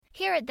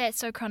Here at That's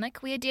So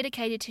Chronic, we are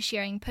dedicated to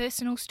sharing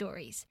personal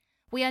stories.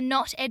 We are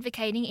not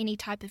advocating any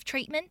type of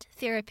treatment,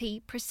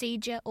 therapy,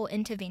 procedure, or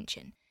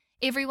intervention.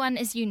 Everyone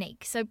is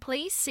unique, so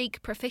please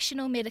seek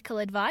professional medical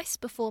advice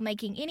before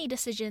making any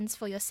decisions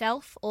for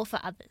yourself or for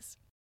others.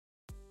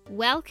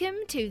 Welcome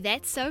to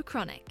That's So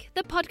Chronic,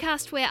 the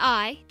podcast where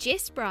I,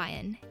 Jess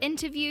Bryan,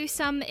 interview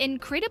some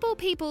incredible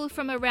people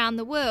from around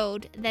the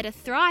world that are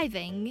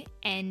thriving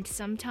and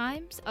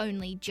sometimes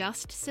only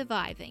just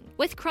surviving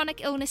with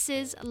chronic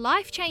illnesses,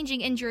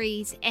 life-changing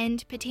injuries,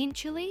 and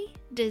potentially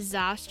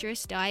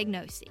disastrous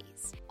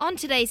diagnoses. On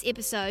today's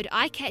episode,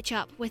 I catch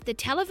up with the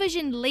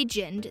television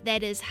legend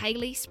that is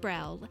Hayley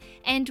Sproul,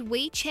 and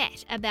we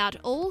chat about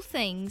all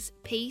things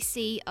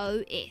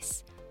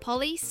PCOS.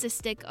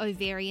 Polycystic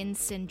ovarian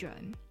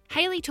syndrome.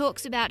 Hayley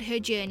talks about her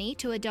journey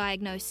to a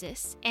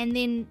diagnosis and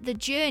then the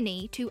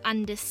journey to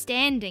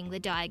understanding the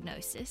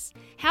diagnosis,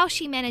 how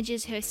she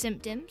manages her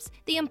symptoms,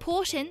 the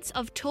importance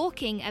of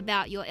talking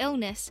about your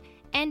illness,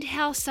 and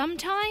how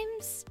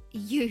sometimes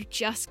you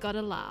just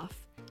gotta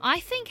laugh.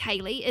 I think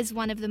Hayley is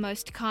one of the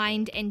most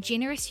kind and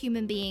generous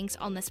human beings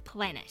on this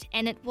planet,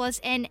 and it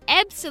was an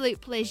absolute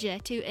pleasure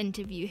to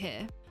interview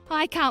her.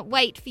 I can't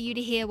wait for you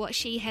to hear what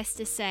she has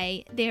to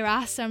say. There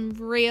are some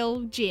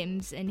real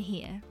gems in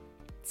here.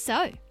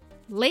 So,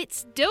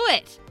 let's do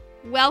it!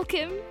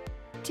 Welcome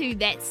to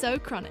That's So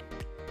Chronic.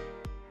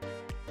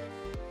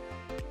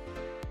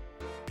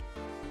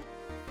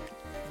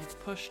 You've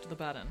pushed the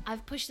button.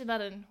 I've pushed the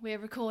button. We're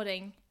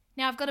recording.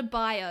 Now I've got a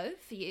bio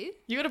for you.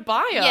 You got a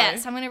bio?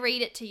 Yes, I'm going to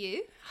read it to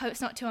you. Hope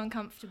it's not too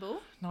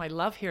uncomfortable. No, I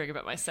love hearing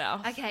about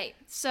myself. Okay,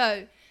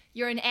 so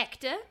you're an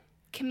actor,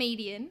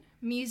 comedian,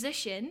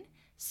 musician,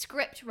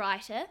 script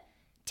writer,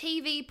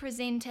 TV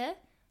presenter,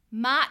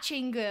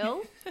 marching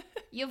girl.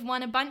 You've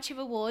won a bunch of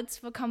awards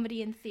for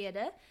comedy and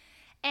theatre.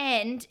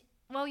 And,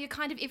 well, you're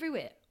kind of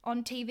everywhere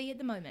on TV at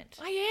the moment.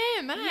 I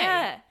am, eh?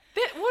 Yeah.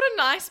 What a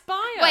nice bio.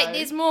 Wait,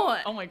 there's more.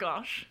 Oh my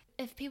gosh.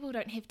 If people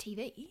don't have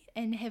TV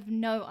and have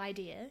no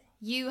idea,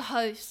 you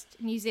host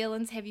New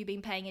Zealand's Have You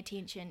Been Paying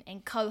Attention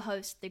and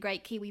co-host The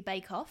Great Kiwi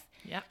Bake Off.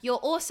 Yep. You're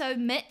also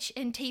Mitch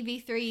in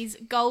TV3's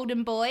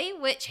Golden Boy,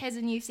 which has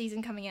a new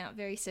season coming out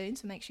very soon,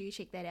 so make sure you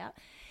check that out.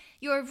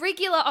 You're a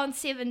regular on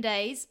 7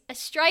 Days,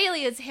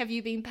 Australia's Have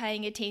You Been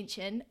Paying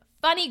Attention,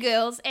 Funny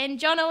Girls, and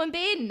Jono and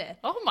Ben.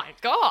 Oh my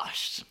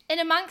gosh. And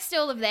amongst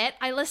all of that,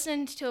 I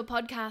listened to a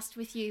podcast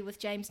with you with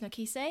James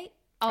Nokise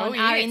on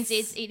yes.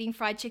 RNZ's Eating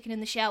Fried Chicken in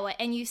the Shower,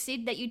 and you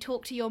said that you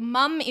talk to your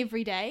mum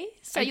every day,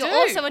 so I you're do.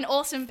 also an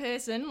awesome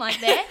person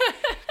like that.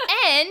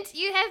 And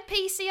you have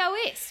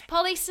PCOS,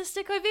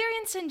 Polycystic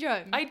Ovarian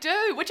Syndrome. I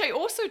do, which I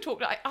also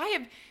talk. I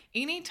have,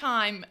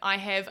 anytime I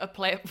have a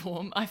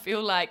platform, I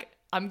feel like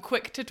I'm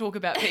quick to talk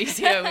about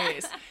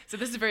PCOS. So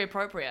this is very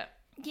appropriate.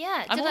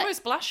 Yeah. I'm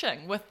almost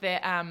blushing with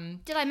that.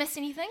 Did I miss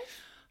anything?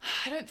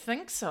 I don't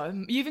think so.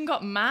 You even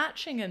got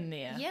marching in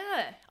there.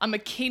 Yeah. I'm a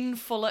Ken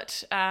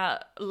Follett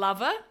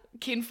lover.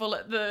 Ken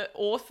Follett, the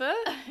author.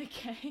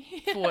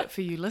 Okay.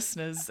 For you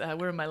listeners,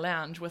 we're in my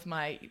lounge with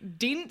my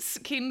dense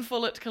Ken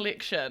Follett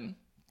collection.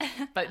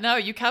 But no,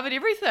 you covered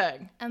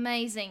everything.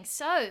 Amazing.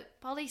 So,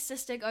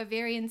 Polycystic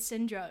Ovarian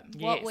Syndrome,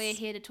 what Yes. we're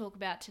here to talk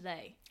about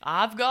today.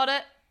 I've got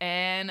it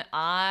and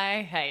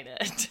I hate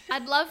it.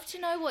 I'd love to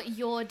know what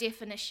your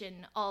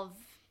definition of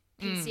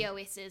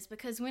PCOS is,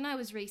 because when I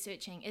was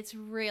researching, it's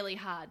really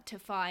hard to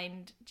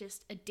find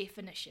just a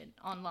definition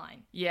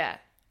online. Yeah.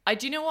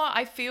 Do you know what?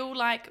 I feel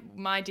like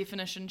my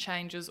definition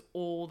changes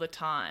all the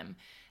time.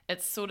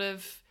 It's sort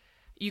of,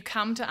 you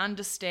come to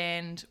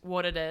understand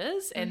what it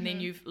is and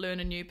then you learn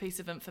a new piece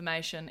of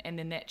information and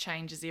then that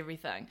changes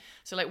everything.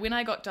 So like when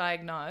I got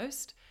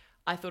diagnosed,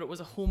 I thought it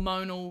was a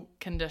hormonal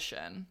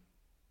condition.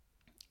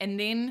 And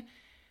then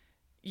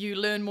you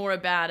learn more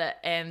about it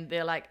and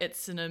they're like,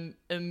 it's an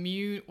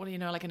immune, what do you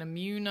know, like an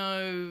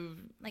immuno...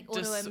 Like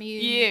autoimmune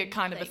Yeah,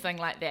 kind of a thing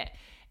like that.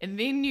 And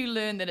then you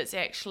learn that it's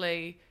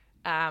actually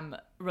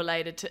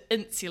related to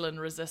insulin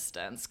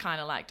resistance, kind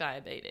of like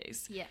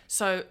diabetes. Yeah.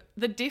 So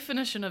the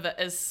definition of it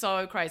is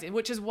so crazy,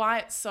 which is why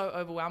it's so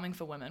overwhelming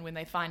for women when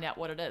they find out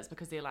what it is,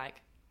 because they're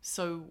like,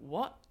 so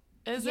what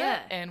is it?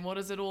 And what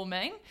does it all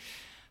mean?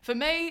 For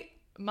me,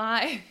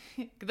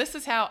 this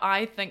is how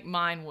I think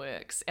mine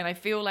works. And I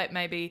feel like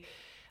maybe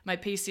my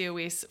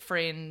PCOS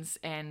friends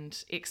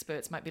and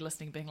experts might be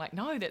listening being like,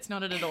 no, that's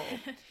not it at all.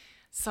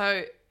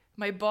 So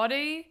my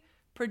body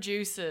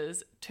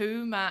produces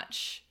too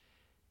much...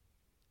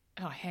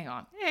 Oh, hang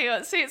on.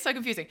 See, it's so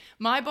confusing.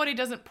 My body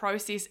doesn't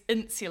process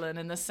insulin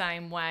in the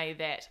same way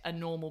that a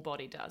normal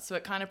body does. So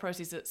it kind of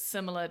processes it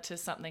similar to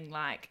something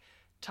like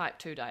type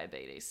 2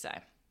 diabetes, say,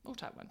 or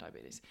type 1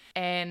 diabetes.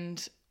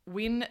 And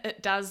when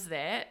it does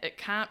that, it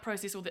can't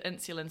process all the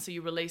insulin, so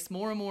you release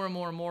more and more and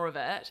more and more of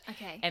it.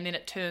 Okay. And then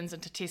it turns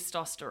into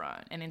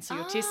testosterone. And then so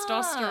your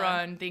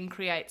testosterone then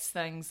creates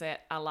things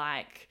that are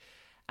like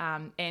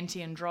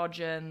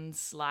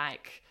anti-androgens,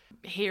 like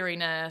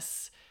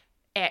hairiness,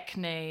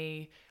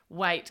 acne,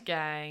 weight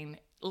gain,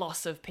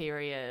 loss of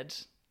period,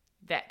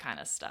 that kind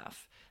of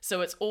stuff.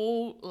 So it's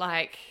all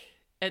like,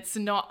 it's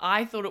not,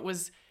 I thought it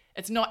was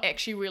It's not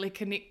actually really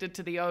connected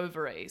to the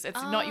ovaries.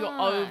 It's not your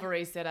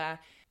ovaries that are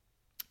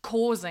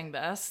causing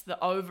this.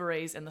 The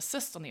ovaries and the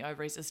cyst on the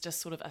ovaries is just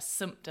sort of a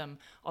symptom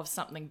of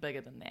something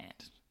bigger than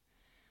that.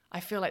 I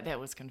feel like that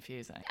was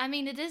confusing. I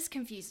mean, it is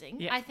confusing.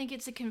 Yeah. I think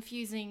it's a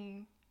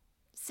confusing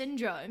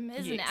syndrome,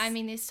 isn't Yes. it? I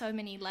mean, there's so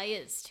many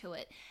layers to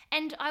it.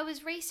 And I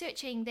was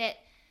researching that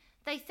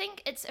they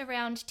think it's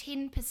around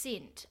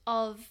 10%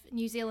 of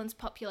New Zealand's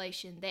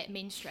population that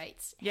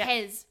menstruates Yeah.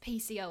 has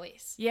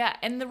PCOS. Yeah,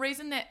 and the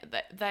reason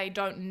that they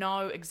don't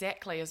know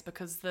exactly is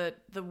because the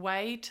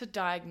way to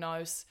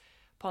diagnose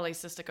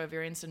polycystic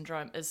ovarian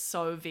syndrome is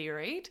so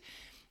varied.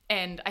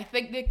 And I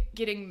think they're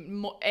getting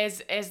more,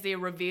 as they're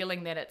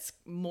revealing that it's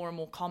more and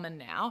more common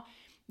now,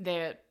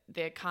 they're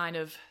kind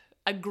of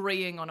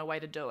agreeing on a way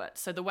to do it.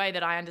 So the way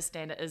that I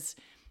understand it is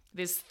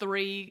there's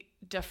 3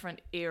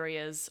 different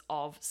areas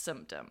of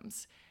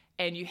symptoms,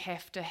 and you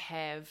have to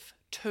have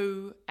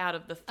 2 out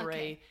of the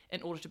 3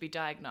 in order to be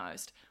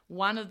diagnosed.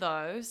 One of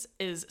those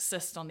is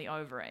cysts on the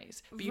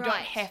ovaries, but you don't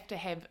Right. have to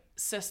have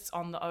cysts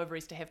on the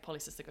ovaries to have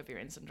polycystic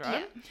ovarian syndrome.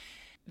 Yeah.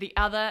 The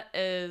other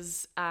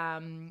is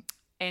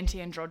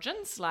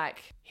anti-androgens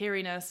like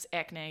hairiness,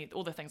 acne,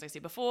 all the things I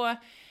said before.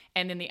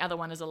 And then the other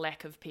one is a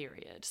lack of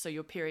period. So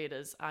your period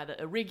is either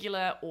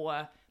irregular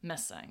or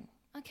missing.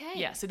 Okay.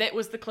 Yeah, so that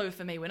was the clue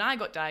for me when I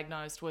got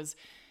diagnosed. Was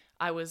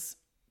I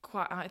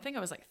think I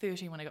was like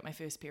 13 when I got my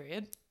first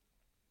period.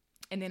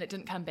 And then it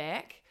didn't come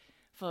back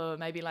for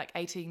maybe like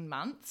 18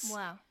 months.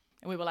 Wow.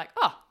 And we were like,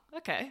 oh,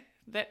 okay,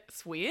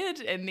 that's weird.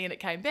 And then it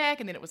came back,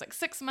 and then it was like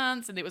 6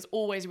 months, and it was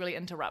always really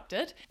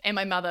interrupted. And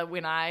my mother,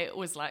 when I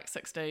was like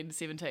 16,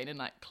 17 and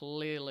like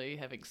clearly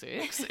having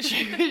sex,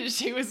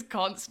 she was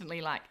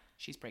constantly like,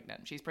 she's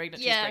pregnant, she's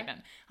pregnant, Yeah. she's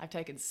pregnant. I've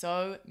taken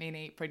so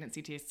many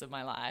pregnancy tests in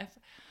my life.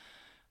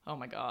 Oh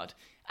my God.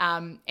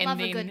 And Love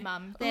then, a good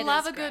mum. That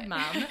love is a good great.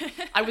 mum.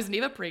 I was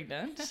never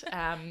pregnant.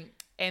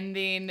 And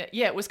then,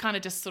 yeah, it was kind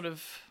of just sort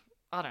of,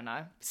 I don't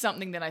know,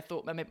 something that I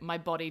thought my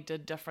body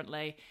did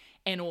differently.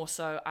 And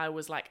also I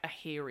was like a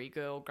hairy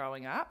girl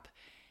growing up.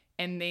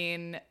 And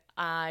then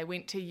I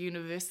went to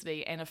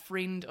university, and a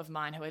friend of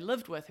mine who I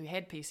lived with who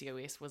had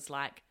PCOS was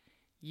like,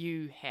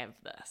 you have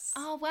this.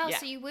 Oh, wow. Yeah.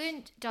 So you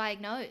weren't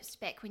diagnosed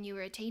back when you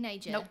were a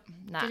teenager? Nope.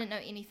 Nah. Didn't know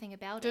anything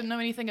about Didn't it? know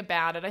anything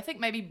about it. I think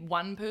maybe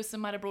one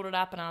person might have brought it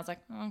up, and I was like,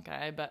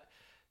 okay, but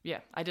yeah,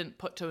 I didn't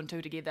put 2 and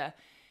 2 together.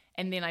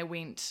 And then I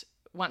went,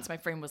 once my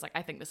friend was like,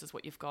 I think this is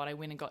what you've got, I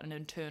went and got an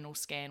internal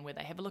scan where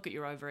they have a look at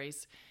your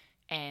ovaries,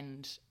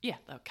 and yeah,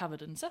 they're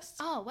covered in cysts.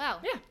 Oh, wow.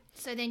 Yeah.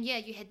 So then, yeah,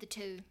 you had the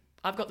 2.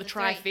 I've got the the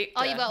 3. trifecta.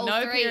 Oh, you've got all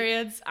no 3.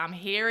 periods, I'm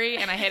hairy,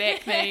 and I had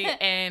acne,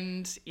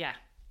 and yeah.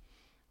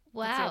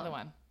 Wow. What's the other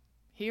one?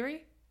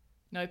 Hairy,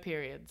 no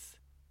periods,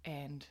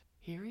 and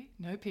hairy,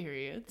 no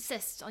periods.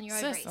 Cysts on your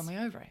ovaries. Cysts on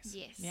my ovaries.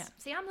 Yes. Yeah.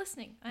 See, I'm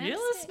listening. I You're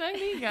understand.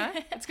 listening, there you go.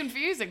 It's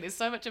confusing. There's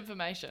so much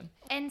information.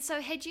 And so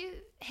had you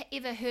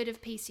ever heard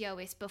of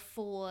PCOS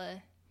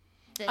before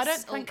this I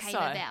don't all think came so.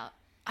 about?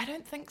 I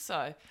don't think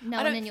so. No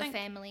I one don't in your think-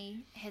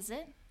 family has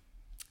it?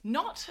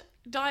 Not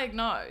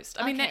diagnosed.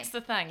 I mean, Okay. that's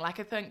the thing. Like,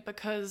 I think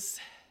because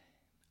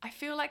I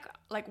feel like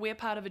we're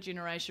part of a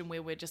generation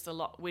where we're just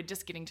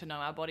getting to know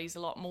our bodies a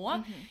lot more,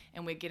 Mm-hmm.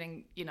 and we're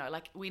getting,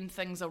 like when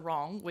things are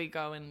wrong, we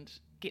go and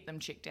get them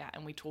checked out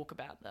and we talk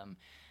about them.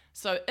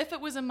 So if it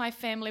was in my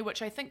family,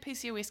 which I think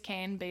PCOS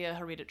can be a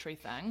hereditary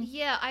thing.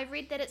 Yeah, I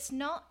read that it's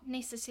not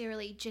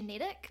necessarily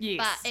genetic, Yes.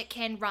 but it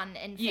can run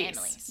in Yes.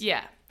 families.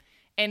 Yeah.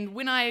 And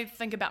when I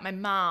think about my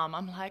mum,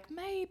 I'm like,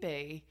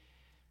 maybe.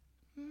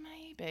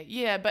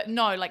 Yeah, but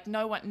no, like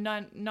no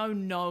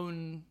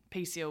known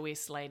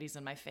PCOS ladies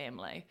in my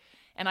family.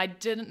 And I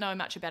didn't know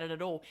much about it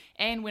at all.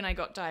 And when I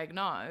got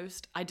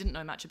diagnosed, I didn't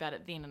know much about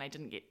it then, and I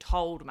didn't get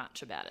told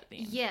much about it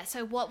then. Yeah,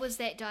 so what was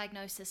that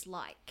diagnosis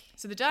like?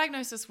 So the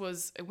diagnosis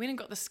was, I went and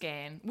got the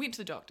scan, went to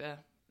the doctor,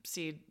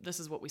 said, this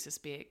is what we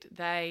suspect.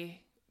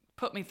 They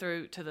put me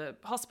through to the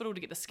hospital to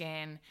get the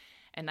scan,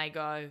 and they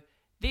go,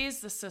 there's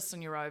the cysts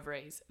on your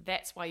ovaries.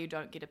 That's why you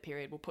don't get a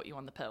period. We'll put you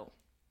on the pill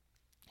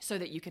so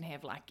that you can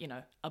have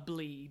a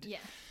bleed. Yeah.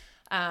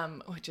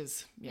 Which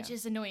is, yeah. Which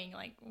is annoying.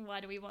 Like, why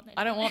do we want that?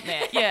 I don't want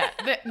that. Yeah.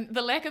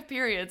 The lack of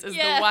periods is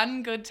Yeah. the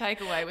one good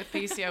takeaway with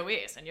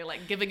PCOS, and you're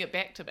like giving it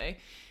back to me.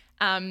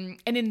 And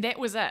then that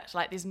was it.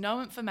 Like, there's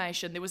no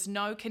information. There was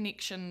no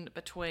connection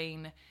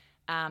between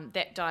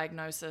that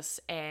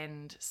diagnosis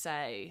and,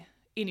 say,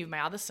 any of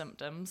my other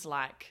symptoms,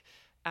 like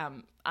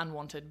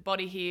unwanted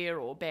body hair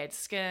or bad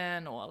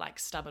skin or like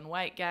stubborn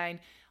weight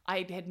gain.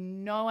 I had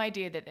no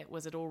idea that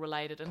was at all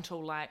related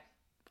until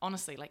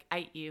honestly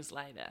 8 years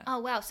later. Oh,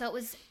 wow. So it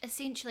was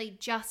essentially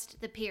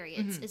just the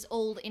periods is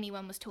all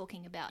anyone was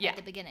talking about Mm-hmm. Yeah. at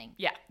the beginning.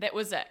 Yeah, that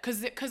was it.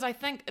 Because I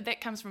think that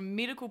comes from a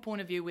medical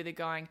point of view where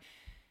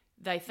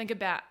they think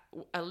about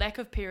a lack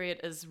of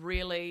period is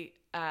really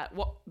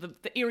what the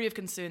area of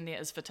concern there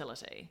is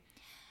fertility.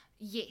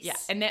 Yes. Yeah,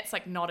 and that's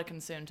not a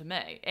concern to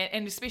me.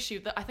 And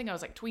especially, I think I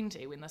was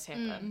 20 when this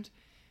happened.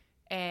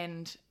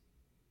 And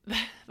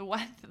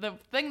the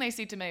thing they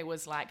said to me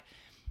was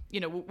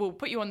we'll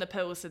put you on the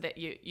pill so that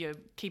you're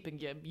keeping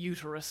your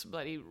uterus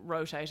bloody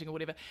rotating or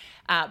whatever.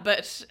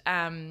 But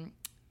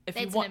if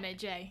That's you want, an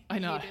image, eh? I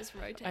know, Uterus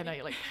rotating. I know,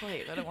 you're like,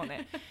 please, I don't want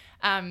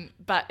that.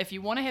 But if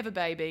you want to have a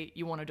baby,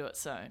 you want to do it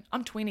soon.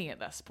 I'm 20 at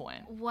this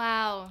point.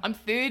 Wow. I'm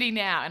 30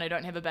 now and I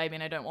don't have a baby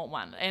and I don't want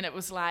one. And it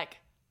was like,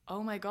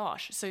 oh my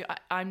gosh. So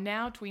I'm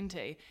now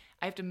 20.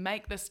 I have to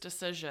make this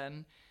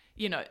decision,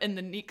 in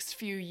the next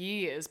few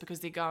years,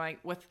 because they're going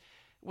with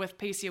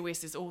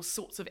PCOS, there's all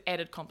sorts of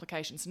added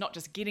complications, not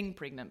just getting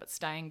pregnant, but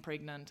staying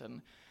pregnant.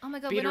 And oh my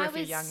God, better when I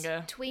if you're was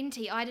younger.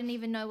 20, I didn't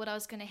even know what I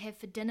was going to have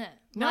for dinner.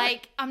 No.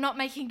 Like, I'm not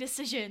making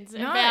decisions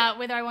No. about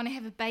whether I want to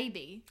have a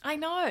baby. I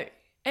know.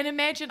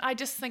 And I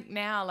just think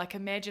now, like,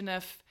 imagine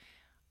if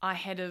I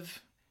had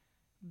have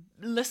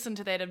listened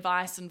to that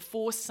advice and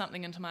forced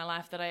something into my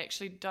life that I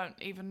actually don't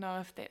even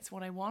know if that's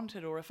what I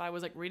wanted, or if I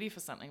was like ready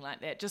for something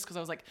like that, just because I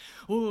was like,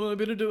 oh, I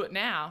better do it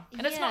now.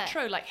 And it's not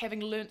true. Like,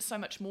 having learnt so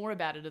much more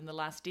about it in the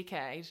last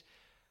decade,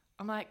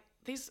 I'm like,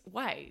 there's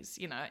ways,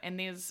 and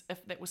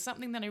if that was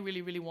something that I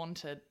really, really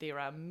wanted, there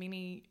are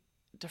many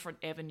different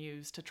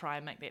avenues to try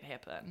and make that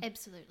happen.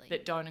 Absolutely.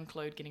 That don't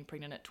include getting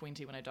pregnant at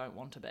 20 when I don't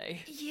want to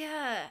be.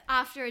 Yeah.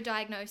 After a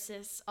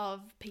diagnosis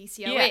of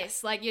PCOS, Yeah.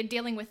 like, you're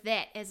dealing with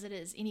that as it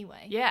is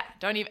anyway. Yeah,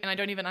 I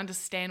don't even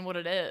understand what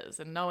it is,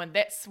 and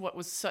that's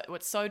what's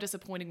so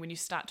disappointing when you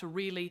start to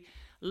really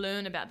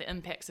learn about the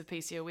impacts of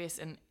PCOS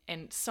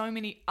and so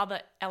many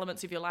other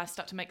elements of your life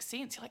start to make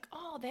sense. You're like,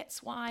 oh,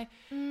 that's why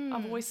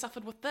I've always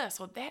suffered with this,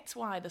 or that's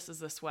why this is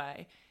this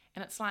way.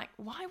 And it's like,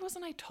 why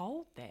wasn't I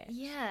told that?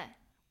 Yeah.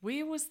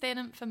 Where was that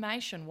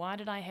information? Why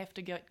did I have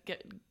to get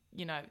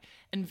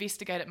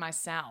investigate it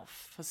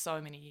myself for so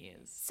many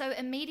years? So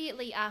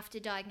immediately after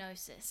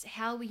diagnosis,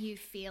 how were you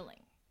feeling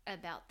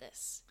about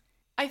this?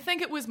 I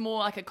think it was more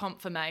like a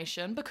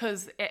confirmation,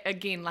 because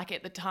again, like,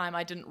 at the time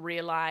I didn't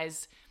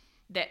realize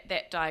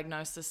that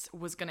diagnosis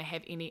was going to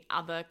have any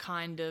other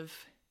kind of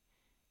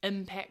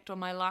impact on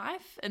my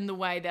life, in the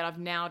way that I've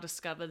now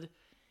discovered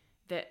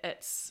that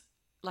it's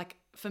like,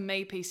 for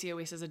me,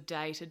 PCOS is a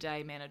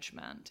day-to-day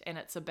management, and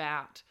it's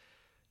about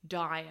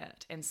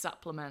diet and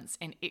supplements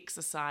and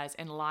exercise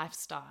and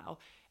lifestyle.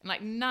 And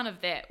like, none of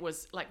that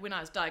was like, when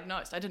I was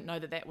diagnosed, I didn't know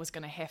that was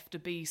going to have to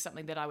be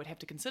something that I would have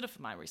to consider for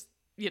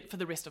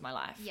the rest of my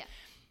life. Yeah.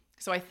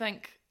 So I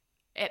think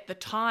at the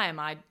time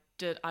I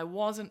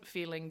wasn't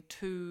feeling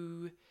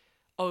too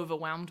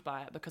overwhelmed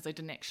by it, because I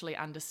didn't actually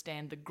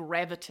understand the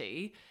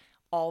gravity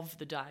of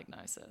the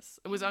diagnosis.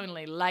 It was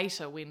only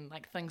later, when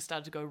like things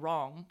started to go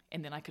wrong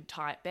and then I could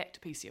tie it back to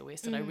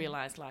PCOS, that I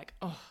realized, like,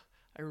 oh,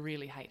 I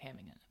really hate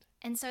having it.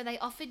 And so they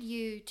offered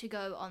you to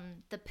go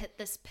on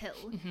this pill.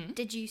 Mm-hmm.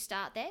 Did you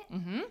start that?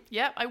 Mm-hmm.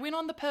 Yeah, I went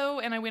on the pill,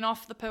 and I went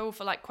off the pill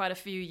for like quite a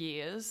few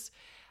years.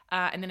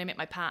 And then I met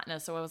my partner,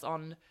 so I was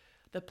on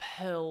the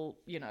pill,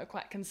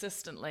 quite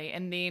consistently.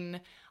 And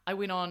then I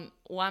went on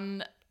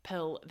one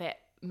pill that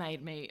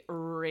made me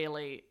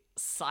really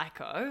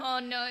psycho. Oh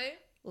no.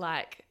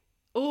 Like,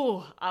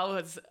 I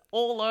was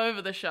all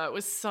over the show. It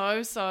was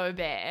so, so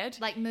bad.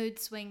 Like mood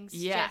swings,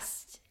 yeah.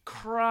 just...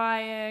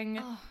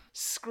 Crying,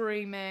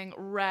 screaming,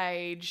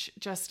 rage,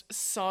 just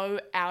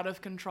so out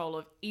of control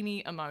of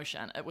any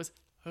emotion. It was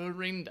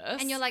horrendous.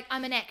 And you're like,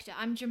 I'm an actor,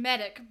 I'm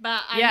dramatic,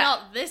 but I'm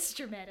not this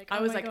dramatic. I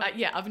was like,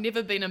 I've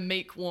never been a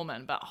meek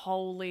woman, but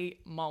holy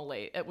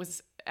moly, it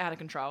was out of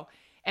control.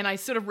 And I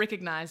sort of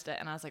recognized it,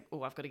 and I was like,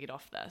 I've got to get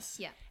off this.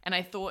 Yeah. And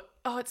I thought,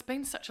 it's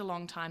been such a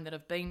long time that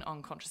I've been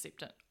on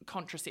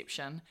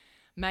contraception.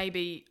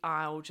 Maybe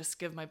I'll just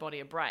give my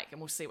body a break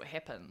and we'll see what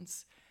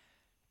happens.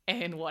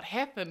 And what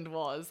happened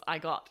was I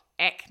got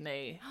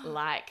acne,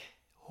 like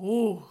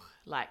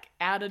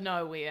out of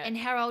nowhere. And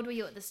how old were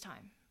you at this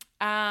time?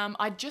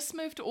 I just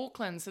moved to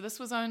Auckland, so this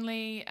was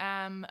only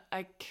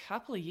a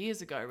couple of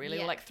years ago, really,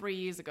 or like 3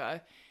 years ago.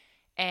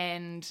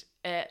 And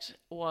it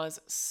was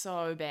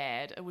so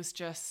bad. It was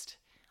just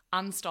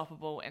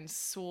unstoppable and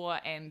sore,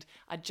 and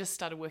I just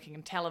started working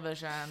in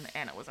television,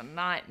 and it was a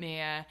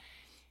nightmare.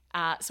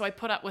 So I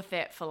put up with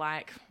that for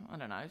like, I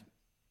don't know,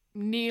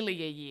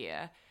 nearly a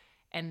year.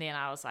 And then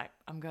I was like,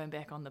 I'm going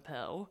back on the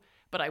pill.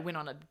 But I went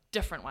on a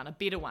different one, a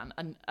better one,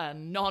 a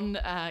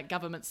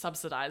non-government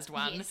subsidized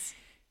one, yes.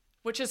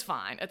 Which is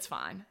fine. It's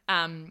fine.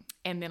 And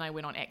then I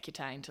went on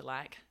Accutane to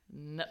like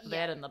nip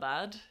that in the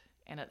bud.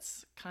 And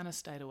it's kind of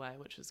stayed away,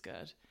 which is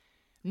good.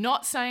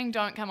 Not saying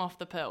don't come off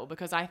the pill,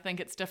 because I think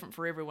it's different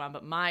for everyone.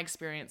 But my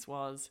experience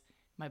was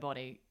my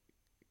body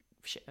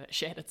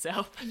shat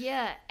itself.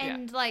 Yeah.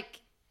 And like,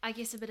 I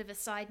guess a bit of a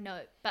side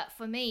note, but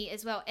for me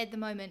as well, at the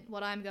moment,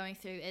 what I'm going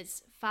through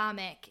is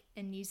Pharmac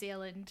in New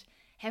Zealand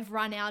have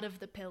run out of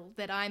the pill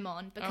that I'm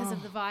on because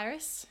of the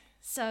virus.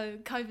 So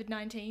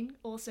COVID-19,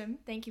 awesome.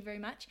 Thank you very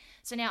much.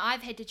 So now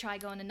I've had to try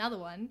go on another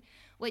one,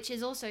 which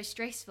is also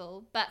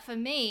stressful. But for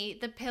me,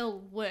 the pill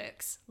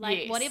works.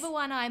 Like whatever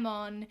one I'm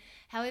on,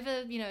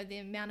 however, the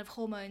amount of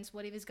hormones,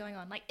 whatever's going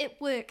on, like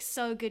it works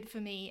so good for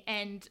me.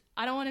 And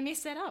I don't want to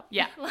mess that up.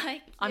 Yeah.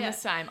 I'm the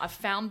same. I've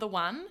found the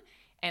one,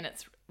 and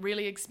it's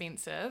really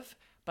expensive,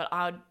 but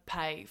I'd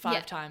pay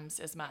 5 times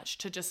as much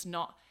to just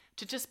not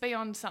to just be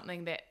on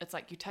something that it's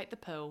like you take the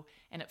pill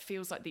and it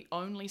feels like the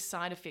only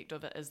side effect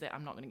of it is that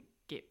I'm not going to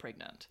get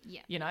pregnant.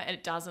 Yeah. You know, and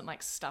it doesn't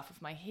like stuff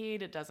with my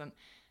head. It doesn't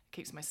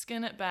keeps my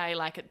skin at bay.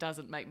 Like it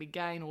doesn't make me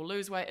gain or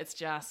lose weight. It's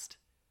just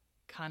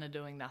kind of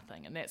doing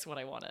nothing. And that's what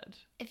I wanted.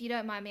 If you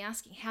don't mind me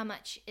asking, how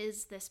much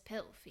is this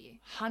pill for you?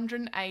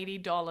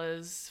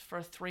 $180 for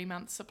a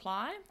 3-month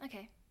supply.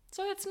 Okay.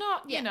 So it's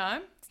not, you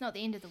know. It's not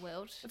the end of the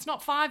world. It's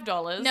not $5,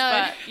 No.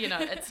 but, you know,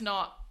 it's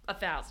not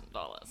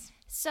 $1,000.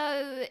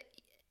 So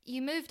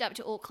you moved up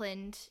to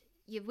Auckland.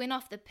 You went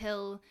off the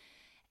pill.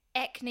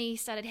 Acne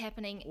started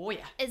happening. Oh,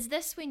 yeah. Is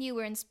this when you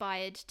were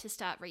inspired to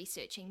start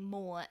researching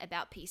more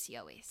about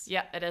PCOS?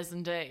 Yeah, it is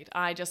indeed.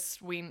 I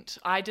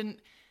didn't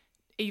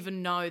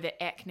even know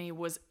that acne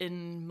was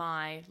in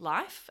my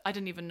life. I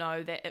didn't even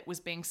know that it was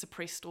being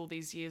suppressed all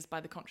these years by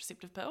the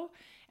contraceptive pill.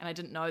 And I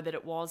didn't know that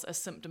it was a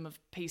symptom of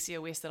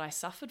PCOS that I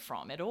suffered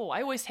from at all.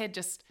 I always had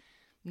just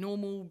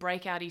normal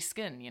breakouty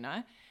skin, you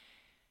know?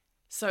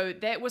 So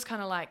that was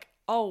kind of like,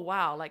 oh,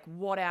 wow, like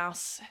what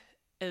else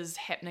is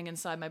happening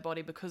inside my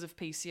body because of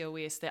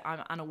PCOS that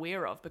I'm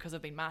unaware of because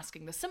I've been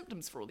masking the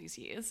symptoms for all these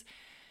years.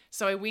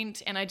 So I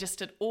went and I just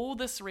did all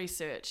this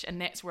research, and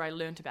that's where I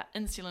learned about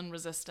insulin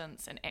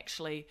resistance and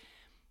actually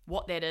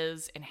what that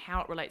is and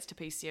how it relates to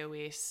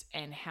PCOS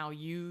and how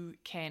you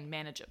can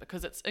manage it,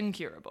 because it's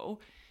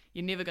incurable.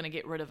 You're never going to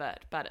get rid of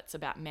it, but it's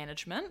about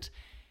management.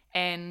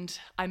 And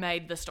I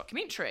made this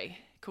documentary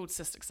called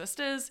Cystic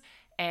Sisters,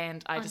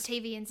 and I on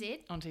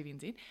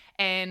TVNZ.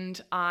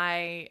 And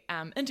I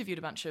interviewed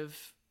a bunch of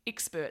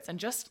experts and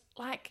just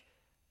like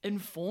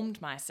informed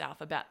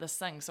myself about this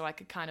thing so I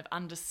could kind of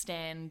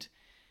understand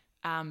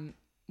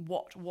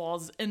what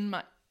was in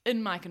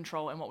my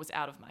control and what was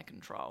out of my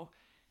control.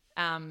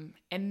 And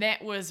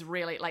that was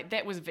really, like,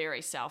 that was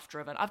very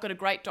self-driven. I've got a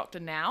great doctor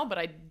now, but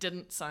I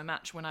didn't so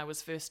much when I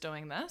was first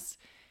doing this.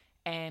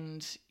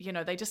 And, you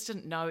know, they just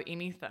didn't know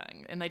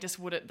anything. And they just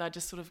sort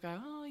of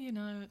go, oh, you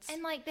know, it's...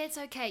 And, like, that's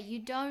okay. You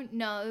don't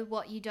know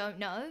what you don't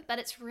know, but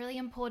it's really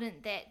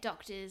important that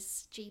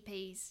doctors,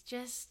 GPs,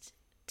 just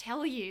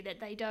tell you that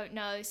they don't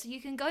know so you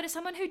can go to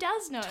someone who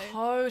does know.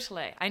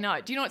 Totally. I know.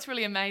 Do you know what's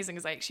really amazing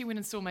is I actually went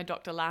and saw my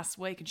doctor last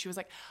week, and she was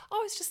like, oh,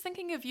 I was just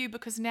thinking of you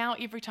because now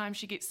every time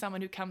she gets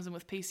someone who comes in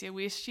with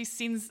PCOS, she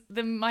sends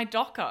them my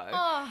doco.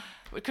 Oh.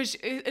 Because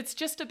it's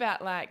just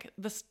about, like,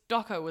 this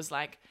doco was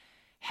like,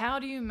 how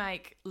do you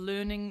make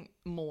learning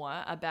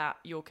more about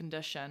your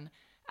condition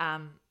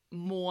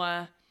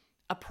more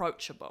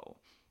approachable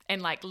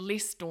and, like,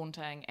 less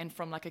daunting and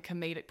from, like, a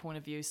comedic point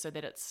of view so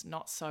that it's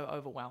not so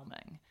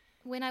overwhelming?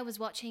 When I was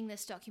watching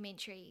this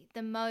documentary,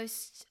 the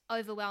most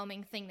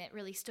overwhelming thing that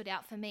really stood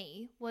out for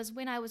me was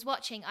when I was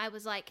watching, I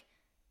was like,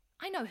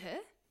 I know her.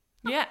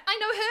 Yeah. I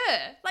know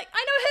her. Like,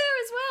 I know her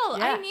as well.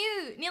 Yeah. I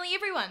knew nearly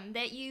everyone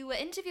that you were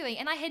interviewing,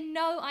 and I had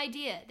no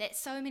idea that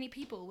so many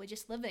people were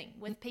just living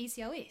with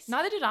PCOS.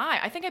 Neither did I.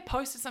 I think I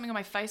posted something on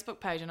my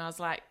Facebook page and I was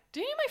like, do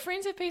any of my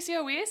friends have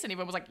PCOS? And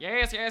everyone was like,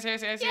 yes.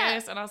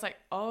 And I was like,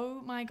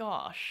 oh my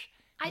gosh.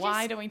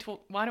 Why don't we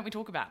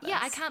talk about this? Yeah,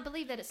 I can't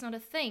believe that it's not a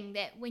thing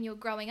that when you're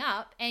growing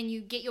up and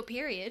you get your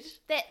period,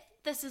 that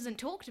this isn't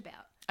talked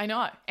about. I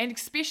know. And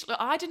especially,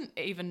 I didn't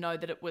even know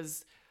that it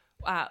was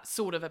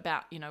sort of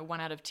about,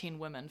 1 out of 10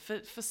 women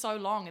for so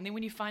long. And then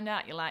when you find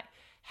out, you're like,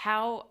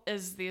 how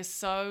is there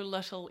so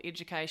little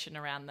education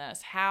around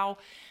this? How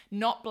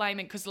not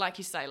blaming, because like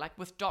you say, like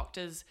with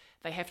doctors,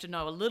 they have to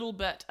know a little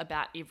bit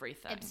about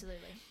everything. Absolutely.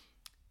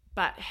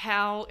 But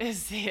how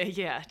is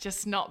there,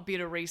 just not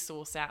better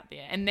resource out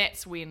there? And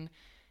that's when,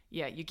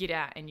 you get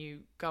out and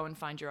you go and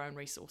find your own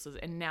resources.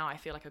 And now I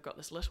feel like I've got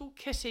this little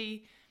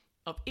kitty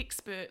of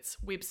experts,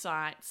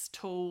 websites,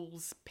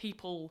 tools,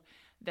 people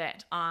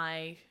that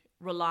I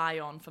rely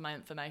on for my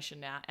information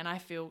now. And I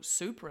feel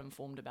super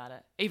informed about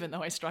it, even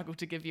though I struggle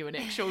to give you an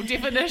actual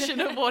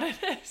definition of what it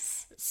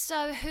is.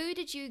 So who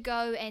did you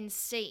go and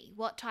see?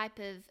 What type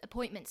of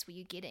appointments were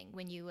you getting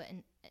when you were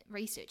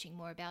researching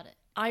more about it?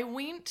 I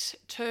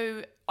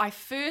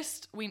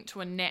first went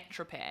to a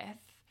naturopath,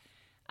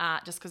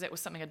 just because that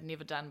was something I'd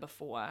never done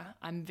before.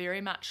 I'm very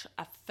much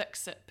a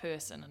fix-it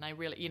person, and I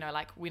really,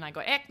 like when I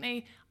got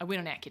acne, I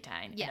went on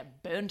Accutane, and it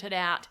burnt it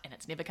out, and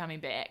it's never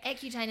coming back.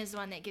 Accutane is the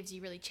one that gives you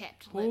really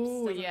chapped lips.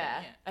 Oh,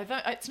 yeah.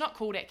 It's not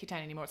called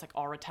Accutane anymore. It's like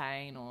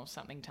Oratane or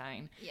something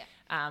tane.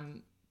 Yeah.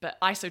 But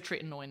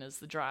isotretinoin is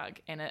the drug,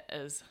 and it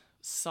is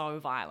so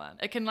violent.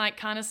 It can like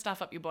kind of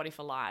stuff up your body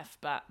for life,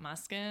 but my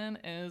skin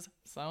is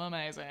so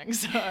amazing.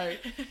 So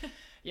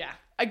yeah,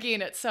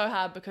 again, it's so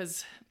hard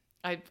because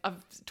I've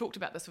talked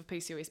about this with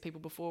PCOS people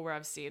before where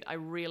I've said I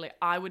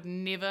would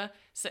never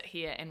sit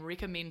here and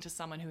recommend to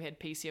someone who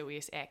had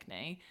PCOS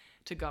acne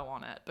to go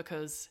on it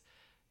because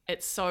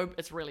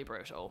it's really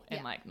brutal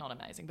and like not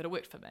amazing, but it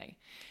worked for me.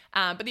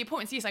 But the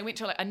appointments, yes, I went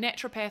to like a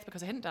naturopath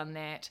because I hadn't done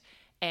that,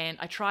 and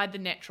I tried the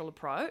natural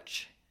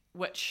approach,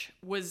 which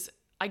was,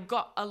 I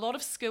got a lot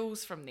of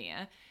skills from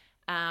there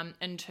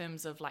in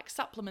terms of like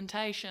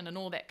supplementation and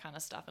all that kind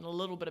of stuff, and a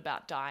little bit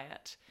about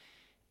diet.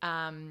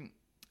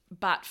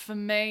 But for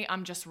me,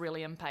 I'm just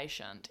really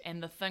impatient.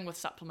 And the thing with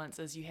supplements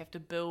is you have to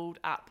build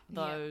up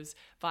those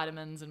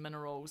vitamins and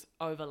minerals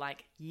over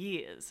like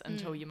years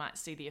until you might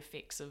see the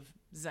effects of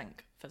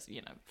zinc,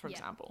 for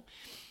example.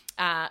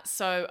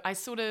 So I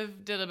sort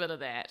of did a bit of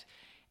that.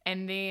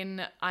 And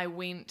then I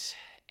went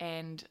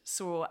and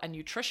saw a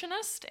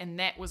nutritionist, and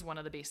that was one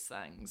of the best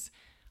things.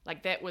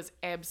 Like, that was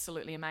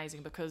absolutely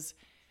amazing, because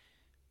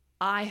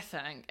I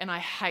think, and I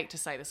hate to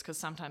say this because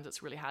sometimes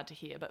it's really hard to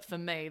hear, but for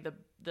me,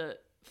 the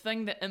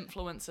thing that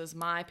influences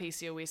my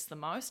PCOS the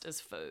most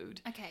is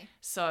food. Okay.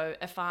 So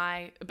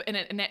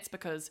and that's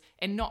because,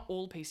 and not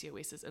all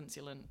PCOS is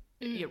insulin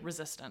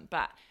resistant,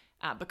 but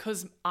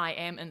because I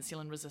am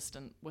insulin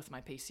resistant with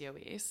my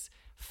PCOS,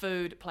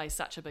 food plays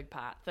such a big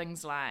part.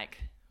 Things like,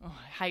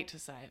 I hate to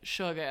say it,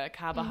 sugar,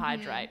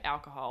 carbohydrate,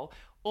 alcohol,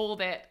 all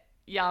that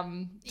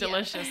yum,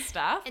 delicious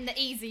stuff. And the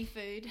easy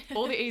food.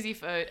 All the easy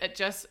food, it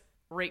just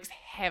wreaks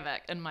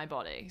havoc in my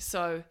body.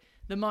 So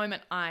the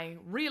moment I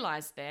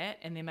realized that,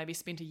 and then maybe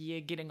spent a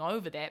year getting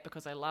over that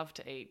because I love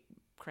to eat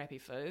crappy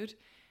food,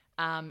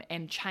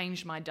 and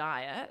changed my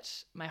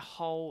diet, my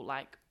whole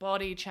like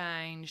body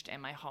changed,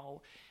 and my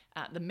whole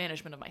the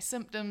management of my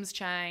symptoms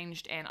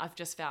changed, and I've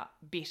just felt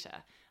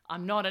better.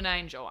 I'm not an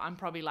angel. I'm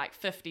probably like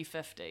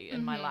 50-50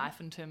 in my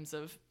life in terms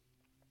of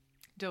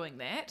doing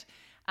that.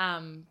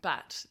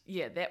 But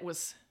yeah,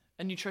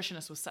 a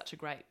nutritionist was such a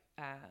great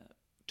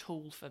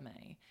tool for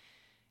me.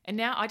 And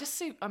now I've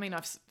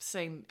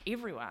seen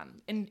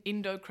everyone,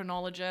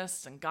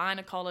 endocrinologists and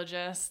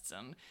gynecologists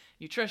and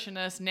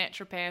nutritionists,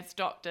 naturopaths,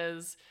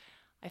 doctors.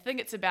 I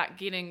think it's about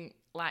getting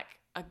like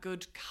a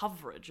good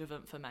coverage of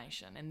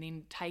information, and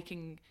then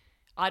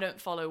I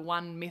don't follow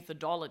one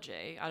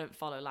methodology. I don't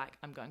follow like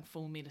I'm going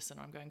full medicine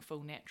or I'm going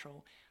full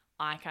natural.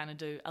 I kind of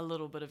do a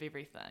little bit of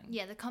everything.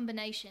 Yeah, the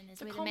combination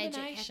is where the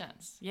magic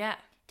happens. Yeah.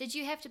 Did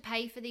you have to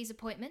pay for these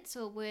appointments,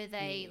 or were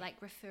they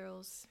like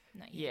referrals?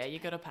 No, you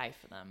got to pay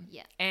for them.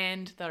 Yeah.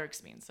 And they're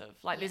expensive.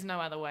 Like there's no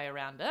other way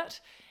around it.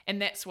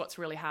 And that's what's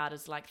really hard,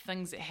 is like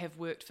things that have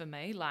worked for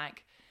me,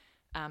 like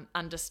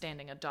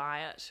understanding a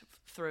diet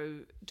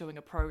through doing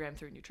a program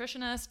through a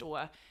nutritionist,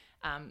 or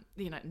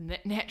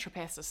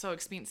naturopaths are so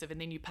expensive, and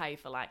then you pay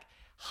for like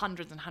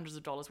hundreds and hundreds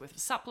of dollars worth of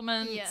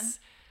supplements. Yeah.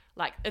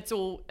 Like it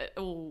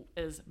all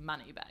is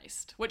money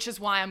based, which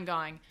is why I'm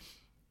going,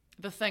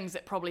 the things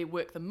that probably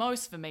work the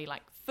most for me,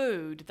 like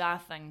food, they're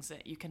things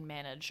that you can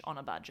manage on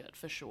a budget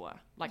for sure.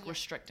 Like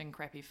restricting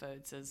crappy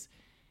foods is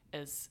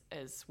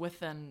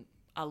within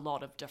a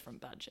lot of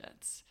different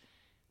budgets.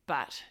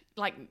 But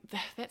like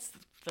that's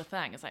the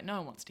thing. It's like no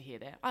one wants to hear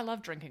that. I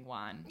love drinking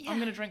wine. Yeah. I'm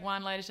going to drink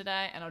wine later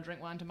today, and I'll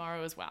drink wine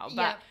tomorrow as well.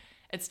 But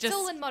it's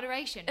all in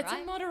moderation, right? It's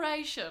in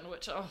moderation,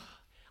 which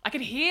I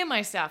can hear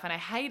myself, and I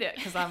hate it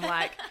because I'm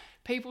like,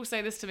 people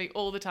say this to me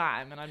all the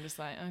time, and I'm just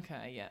like,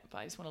 okay, yeah, but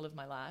I just want to live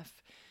my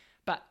life.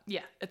 But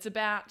yeah, it's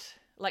about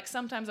like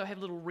sometimes I'll have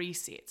little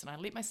resets, and I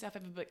let myself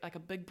have a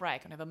big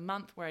break, and have a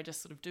month where I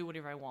just sort of do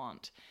whatever I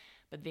want.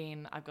 But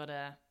then I've got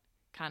to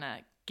kind of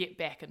get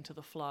back into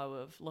the flow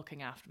of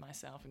looking after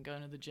myself and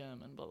going to the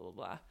gym and blah, blah,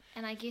 blah.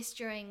 And I guess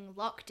during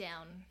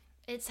lockdown,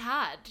 it's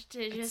hard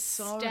to just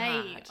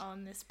stay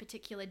on this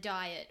particular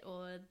diet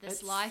or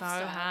this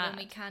lifestyle when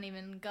we can't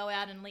even go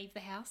out and leave the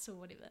house or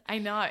whatever. I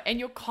know. And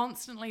you're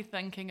constantly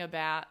thinking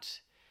about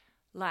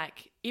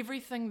like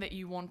everything that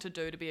you want to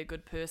do to be a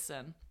good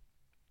person.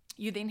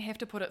 You then have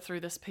to put it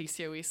through this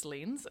PCOS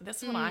lens.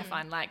 That's what I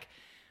find. Like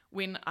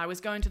when I was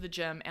going to the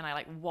gym and I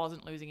like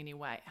wasn't losing any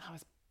weight, and I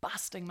was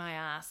busting my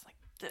ass, like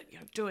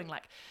doing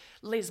like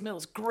Les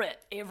Mills grit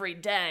every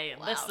day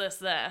and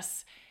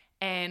this.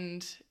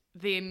 And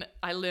then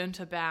I learnt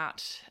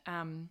about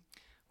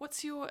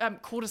what's your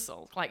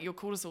cortisol, like your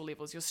cortisol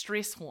levels, your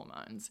stress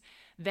hormones.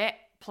 That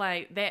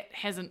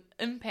has an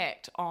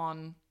impact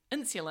on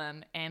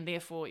insulin and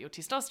therefore your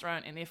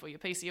testosterone and therefore your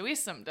PCOS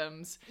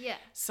symptoms. Yeah.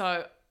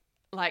 So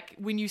like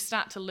when you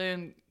start to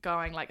learn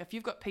going like if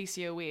you've got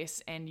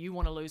PCOS and you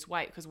want to lose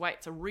weight, because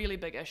weight's a really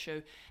big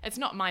issue. It's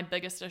not my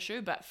biggest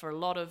issue, but for a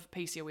lot of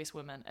PCOS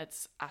women,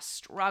 it's a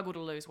struggle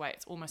to lose weight.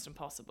 It's almost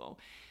impossible.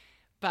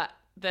 But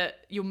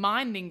your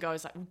mind then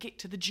goes like, well, get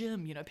to the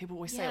gym. You know, people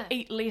always say,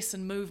 eat less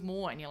and move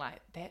more. And you're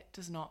like, that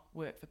does not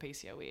work for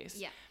PCOS.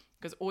 Yeah.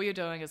 Because all you're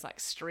doing is like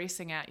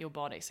stressing out your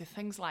body. So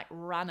things like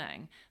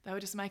running, they were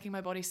just making my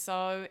body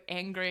so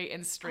angry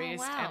and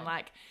stressed and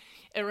like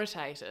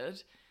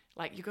irritated.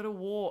 Like you've got to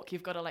walk,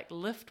 you've got to like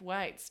lift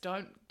weights.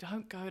 Don't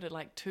go to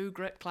like 2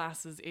 grit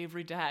classes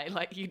every day.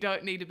 Like you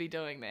don't need to be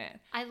doing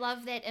that. I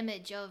love that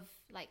image of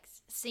like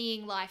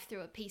seeing life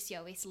through a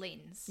PCOS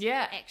lens.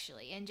 Yeah.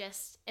 Actually, and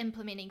just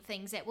implementing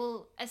things that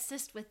will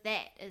assist with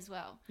that as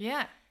well.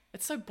 Yeah.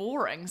 It's so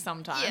boring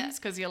sometimes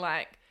because you're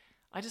like,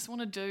 I just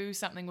want to do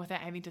something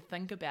without having to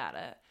think about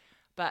it.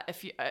 But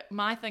if you,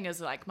 my thing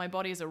is like my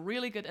body is a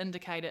really good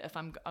indicator if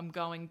I'm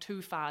going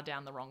too far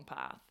down the wrong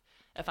path.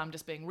 If I'm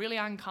just being really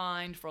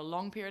unkind for a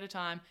long period of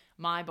time,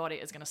 my body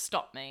is going to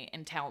stop me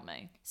and tell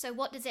me. So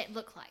what does that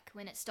look like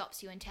when it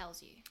stops you and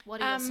tells you?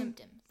 What are your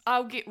symptoms?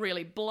 I'll get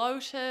really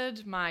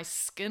bloated. My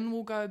skin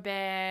will go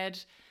bad.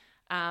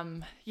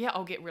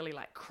 I'll get really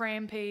like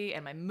crampy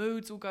and my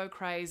moods will go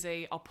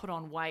crazy. I'll put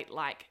on weight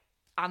like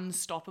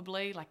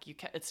unstoppably, like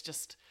it's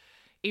just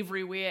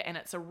everywhere. And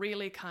it's a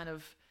really kind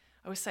of,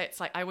 I always say it's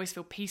like, I always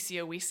feel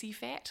PCOS-y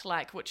fat,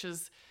 like, which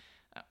is,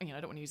 I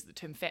don't want to use the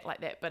term fat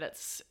like that, but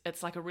it's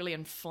like a really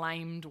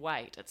inflamed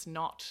weight. It's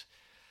not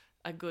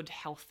a good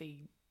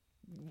healthy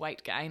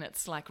weight gain.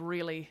 It's like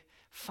really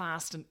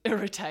fast and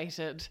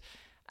irritated.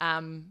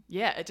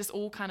 It just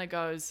all kind of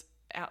goes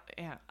out,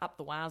 up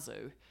the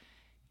wazoo.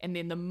 And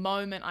then the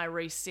moment I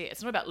reset,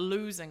 it's not about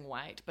losing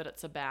weight, but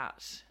it's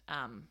about,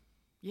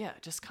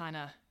 just kind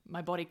of,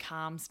 my body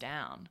calms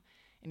down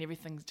and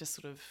everything just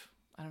sort of,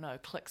 I don't know,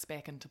 clicks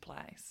back into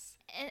place.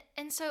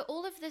 And so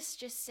all of this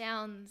just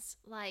sounds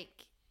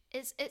like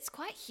it's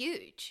quite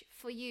huge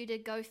for you to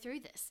go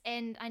through this.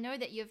 And I know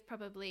that you've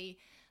probably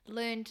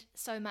learned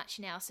so much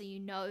now, so you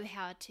know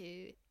how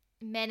to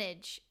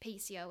manage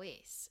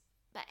PCOS.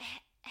 But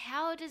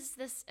how does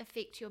this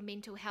affect your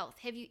mental health?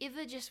 Have you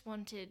ever just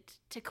wanted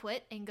to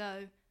quit and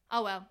go,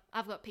 oh, well,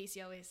 I've got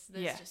PCOS.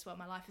 This is just what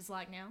my life is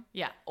like now?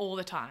 Yeah, all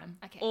the time.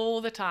 Okay.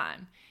 All the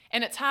time.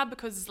 And it's hard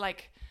because,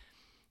 like,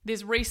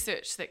 there's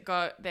research that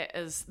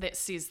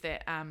says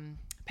that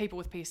people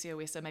with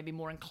PCOS are maybe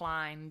more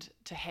inclined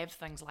to have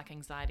things like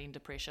anxiety and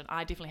depression.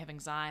 I definitely have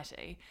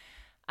anxiety.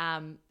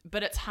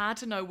 But it's hard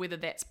to know whether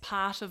that's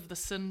part of the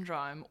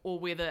syndrome or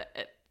whether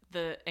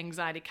the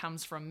anxiety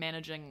comes from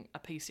managing a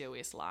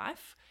PCOS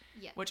life,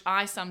 which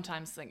I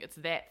sometimes think it's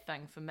that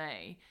thing for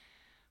me,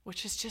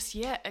 which is just,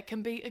 it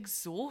can be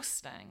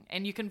exhausting.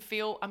 And you can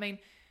feel,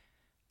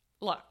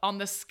 look, on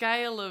the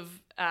scale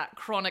of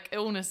chronic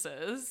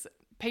illnesses,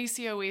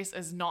 PCOS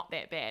is not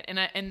that bad.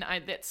 And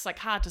that's like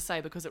hard to say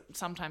because it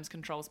sometimes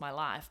controls my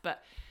life,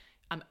 but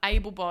I'm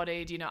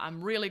able-bodied,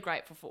 I'm really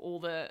grateful for all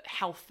the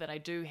health that I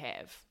do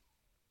have.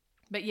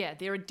 But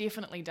there are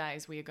definitely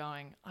days where you're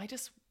going, I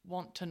just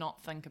want to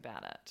not think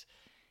about it.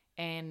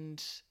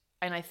 And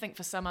I think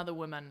for some other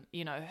women,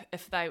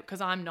 if they, because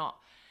I'm not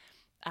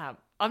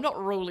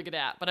ruling it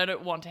out, but I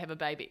don't want to have a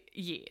baby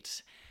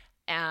yet.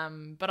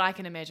 But I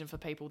can imagine for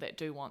people that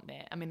do want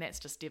that, that's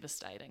just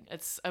devastating.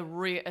 It's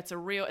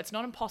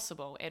not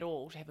impossible at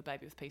all to have a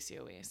baby with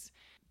PCOS,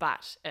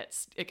 but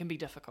it can be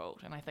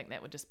difficult. And I think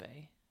that would just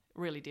be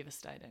really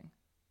devastating.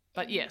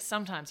 But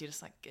sometimes you're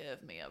just like,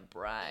 give me a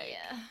break.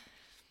 Yeah.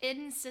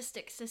 In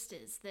Cystic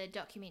Sisters, the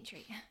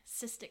documentary,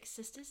 Cystic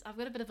Sisters, I've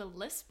got a bit of a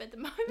lisp at the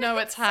moment. No,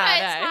 it's hard.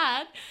 So it's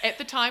hard. At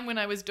the time when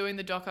I was doing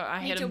the doco, I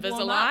had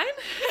Invisalign.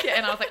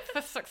 And I was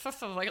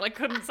like, I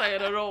couldn't say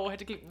it at all. I had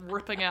to keep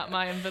ripping out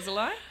my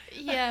Invisalign.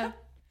 Yeah.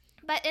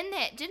 But in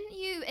that, didn't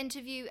you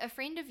interview a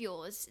friend of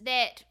yours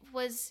that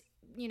was,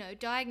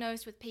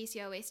 diagnosed with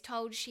PCOS,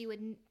 told she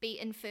would be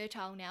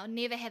infertile now,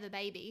 never have a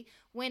baby,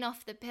 went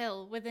off the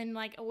pill within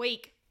like a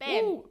week?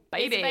 Bam, ooh,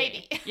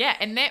 baby. Yeah,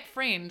 and that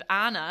friend,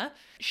 Anna,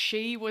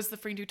 she was the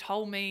friend who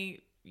told me,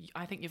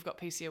 I think you've got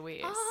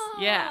PCOS. Oh,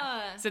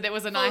 yeah. So that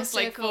was a nice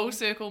full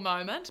circle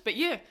moment. But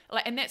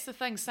and that's the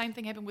thing. Same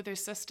thing happened with her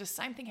sister.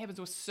 Same thing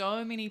happens with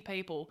so many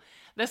people.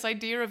 This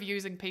idea of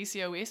using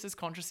PCOS as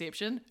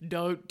contraception,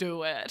 don't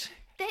do it.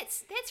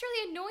 That's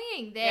really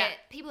annoying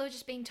that people are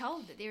just being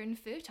told that they're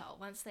infertile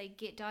once they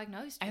get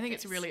diagnosed with I think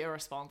this. it's really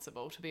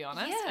irresponsible, to be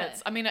honest.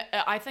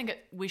 Yeah. I think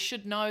we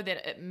should know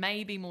that it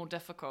may be more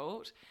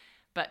difficult,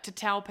 but to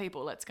tell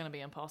people it's going to be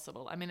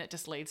impossible, it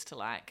just leads to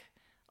like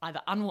either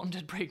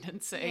unwanted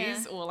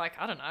pregnancies or like,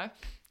 I don't know,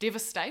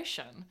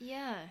 devastation.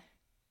 Yeah.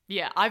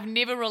 Yeah, I've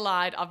never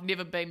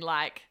been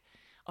like,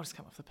 I'll just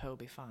come off the pill,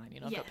 be fine.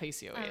 I've got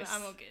PCOS.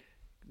 I'm all good.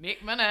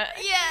 Next minute.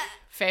 Yeah.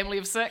 Family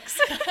of 6.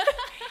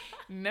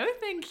 No,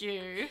 thank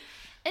you.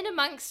 In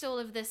amongst all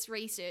of this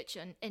research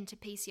into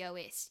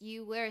PCOS,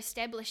 you were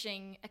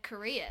establishing a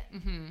career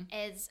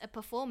as a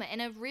performer,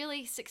 and a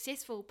really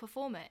successful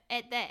performer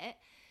at that.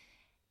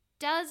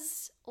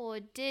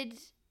 Did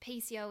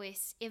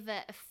PCOS ever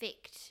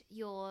affect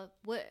your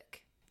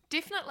work?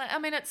 Definitely.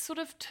 It's sort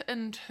of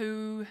in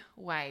two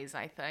ways,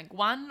 I think.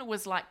 One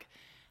was like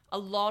a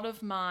lot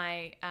of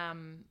my,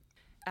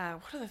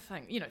 what are the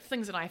things?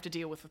 Things that I have to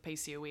deal with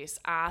PCOS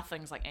are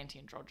things like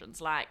anti-androgens,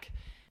 like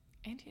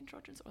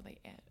anti-androgens, or are they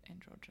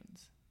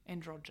androgens?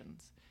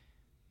 Androgens.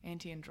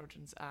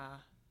 Anti-androgens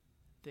are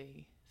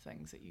the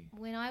things that you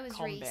When I was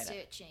combat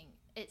researching,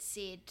 it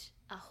said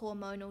a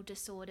hormonal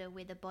disorder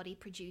where the body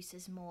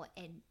produces more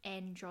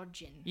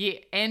androgen. Yeah,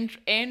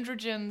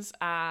 androgens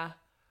are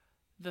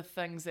the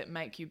things that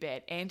make you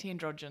bad.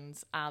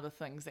 Anti-androgens are the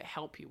things that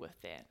help you with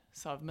that.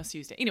 So I've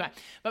misused it. Anyway,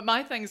 but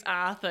my things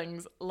are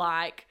things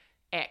like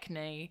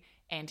acne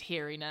and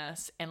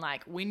hairiness, and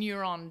like when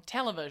you're on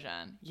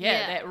television,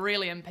 that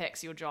really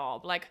impacts your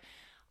job. Like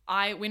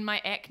when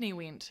my acne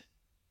went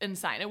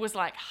insane, it was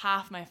like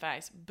half my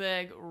face,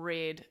 big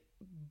red,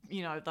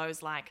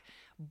 those like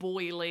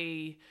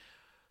boily,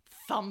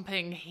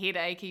 thumping,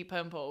 headachy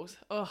pimples.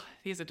 Oh,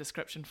 there's a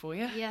description for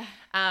you. Yeah.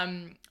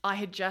 I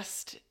had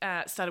just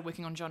started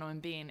working on Jono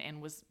and Ben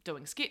and was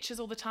doing sketches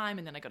all the time,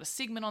 and then I got a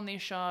segment on their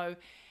show,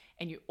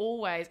 and you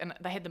always, and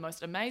they had the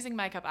most amazing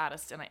makeup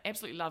artists, and I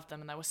absolutely loved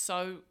them, and they were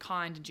so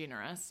kind and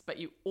generous, but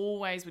you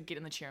always would get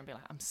in the chair and be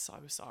like, I'm so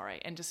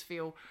sorry, and just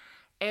feel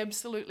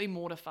absolutely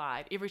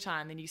mortified every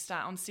time. Then you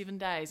start on 7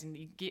 days and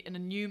you get in a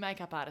new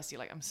makeup artist, you're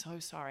like, I'm so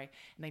sorry,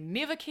 and they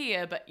never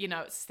care, but you know,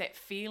 it's that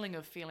feeling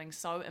of feeling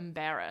so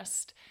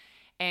embarrassed.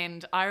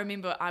 And I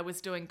remember I was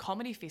doing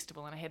Comedy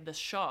Festival, and I had this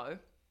show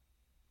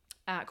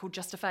called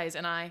Just a Phase,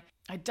 and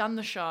I'd done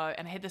the show,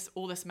 and I had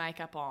all this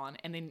makeup on,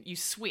 and then you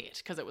sweat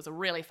because it was a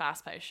really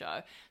fast-paced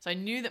show, so I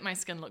knew that my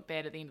skin looked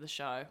bad at the end of the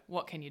show.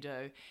 What can you do?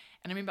 And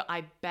I remember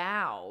I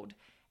bowed,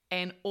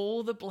 and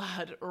all the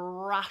blood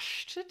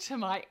rushed to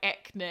my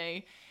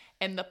acne,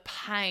 and the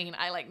pain,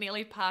 I like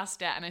nearly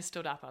passed out, and I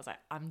stood up. I was like,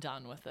 I'm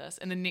done with this.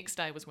 And the next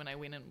day was when I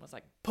went and was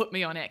like, put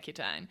me on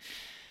Accutane.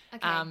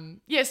 Okay.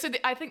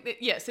 I think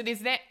that, so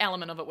there's that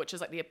element of it, which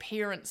is like the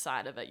appearance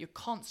side of it. You're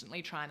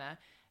constantly trying to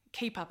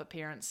keep up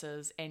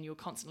appearances, and you're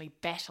constantly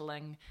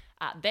battling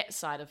that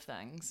side of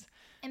things.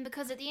 And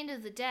because at the end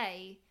of the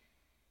day,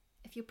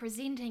 if you're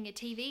presenting a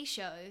TV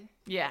show,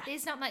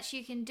 there's not much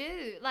you can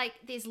do. Like,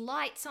 there's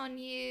lights on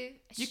you,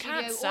 you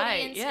studio can't say,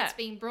 audience, it's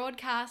being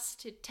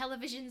broadcast to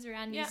televisions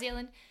around New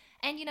Zealand.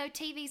 And, you know,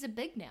 TVs are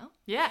big now.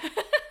 Yeah.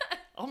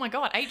 Oh my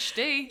God,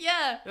 HD.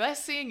 Yeah. They're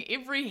seeing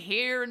every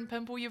hair and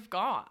pimple you've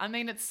got. I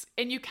mean,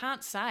 and you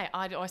can't say,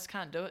 I just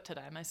can't do it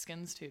today, my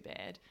skin's too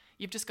bad.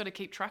 You've just got to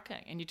keep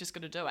trucking, and you just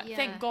got to do it. Yeah.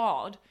 Thank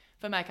God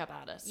for makeup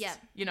artists. Yeah.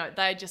 You know,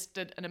 they just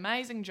did an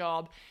amazing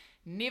job.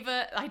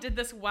 I did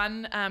this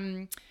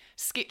one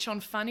sketch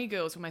on Funny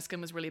Girls when my skin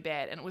was really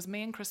bad, and it was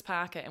me and Chris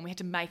Parker, and we had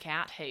to make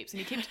out heaps,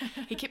 and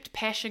he kept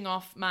pashing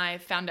off my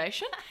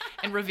foundation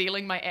and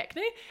revealing my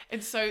acne.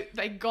 And so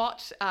they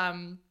got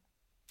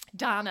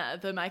Dana,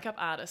 the makeup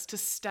artist, to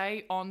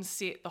stay on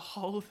set the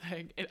whole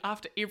thing, and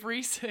after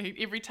every scene,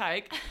 every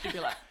take, she'd be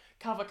like,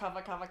 cover,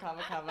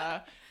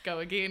 go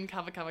again,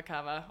 cover.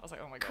 I was like,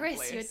 oh my God, Chris,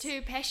 bless. you're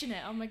too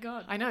passionate. Oh my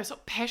God. I know,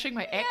 stop pashing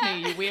my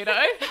acne, you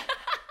weirdo.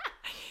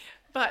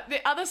 But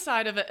the other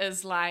side of it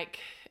is like,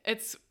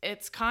 it's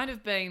kind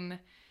of been,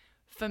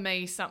 for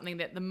me, something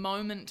that the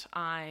moment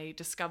I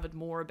discovered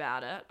more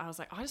about it, I was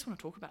like, I just want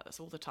to talk about this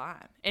all the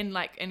time.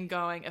 And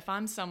going, if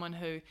I'm someone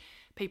who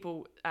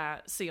people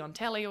see on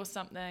telly or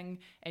something,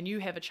 and you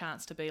have a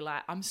chance to be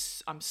like, I'm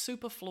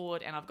super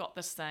flawed, and I've got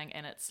this thing,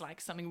 and it's like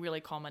something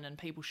really common, and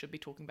people should be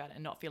talking about it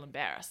and not feel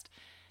embarrassed.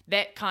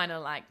 That kind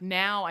of like,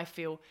 now I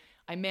feel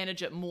I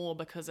manage it more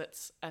because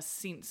it's a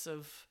sense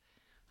of,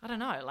 I don't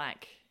know,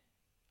 like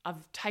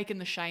I've taken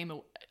the shame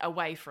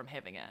away from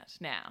having it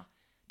now,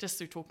 just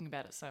through talking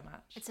about it so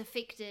much. It's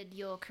affected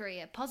your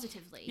career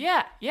positively.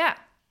 Yeah.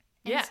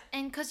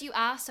 And because you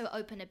are so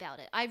open about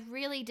it. I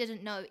really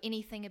didn't know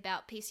anything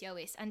about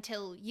PCOS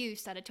until you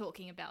started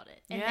talking about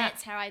it. And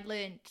that's how I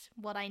learned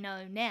what I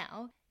know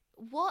now.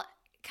 What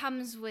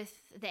comes with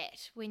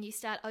that when you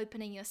start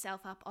opening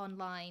yourself up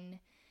online?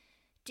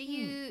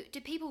 Do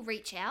people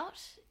reach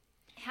out?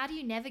 How do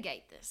you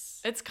navigate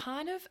this? It's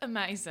kind of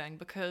amazing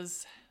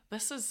because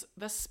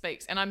this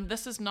speaks, and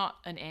this is not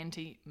an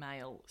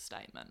anti-male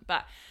statement,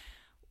 but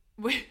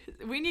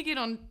when you get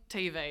on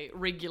TV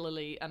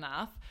regularly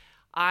enough,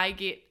 I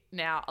get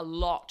now a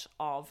lot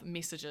of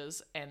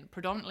messages, and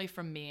predominantly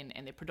from men,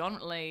 and they're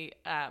predominantly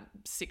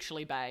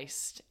sexually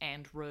based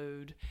and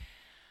rude.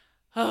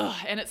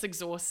 And it's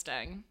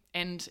exhausting.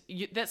 And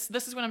this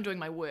is when I'm doing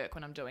my work,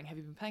 when I'm doing, have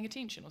you been paying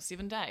attention? Or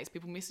 7 days.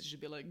 People message you,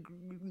 be like,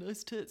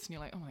 nice tits. And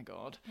you're like, oh my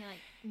God. You're like,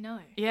 no.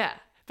 Yeah.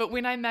 But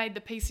when I made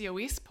the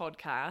PCOS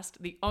podcast,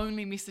 the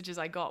only messages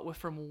I got were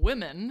from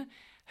women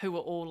who were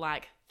all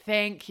like,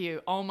 thank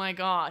you. Oh my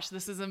gosh,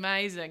 this is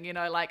amazing. You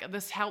know, like,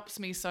 this helps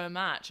me so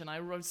much. And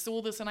I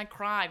saw this and I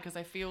cried because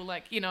I feel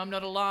like, you know, I'm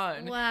not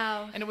alone.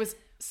 Wow. And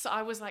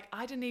I was like,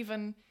 I didn't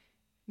even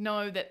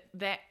know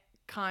that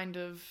kind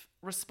of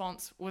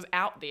response was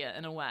out there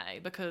in a way,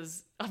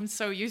 because I'm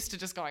so used to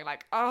just going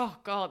like, oh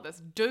God,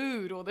 this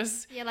dude or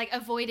this. Yeah, like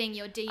avoiding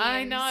your DMs.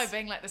 I know,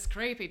 being like, this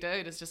creepy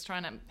dude is just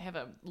trying to have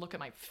a look at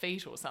my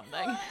feet or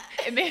something.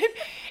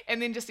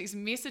 and then just these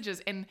messages,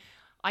 and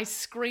I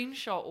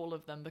screenshot all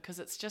of them because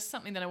it's just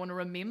something that I want to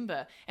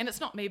remember. And it's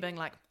not me being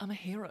like, I'm a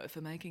hero for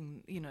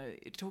making, you know,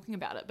 talking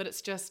about it, but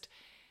it's just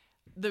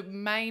the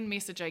main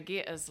message I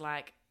get is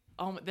like,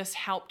 oh, this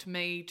helped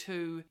me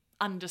to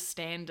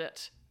understand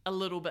it a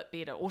little bit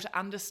better, or to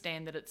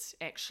understand that it's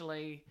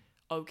actually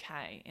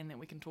okay and that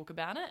we can talk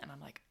about it. And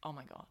I'm like, oh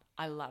my God,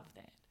 I love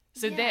that.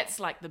 So that's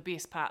like the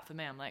best part for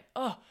me. I'm like,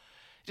 oh,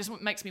 it just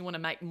makes me want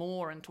to make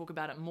more and talk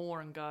about it more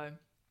and go,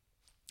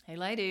 hey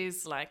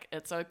ladies, like,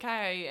 it's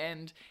okay,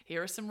 and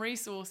here are some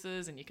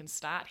resources, and you can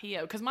start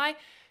here. Because my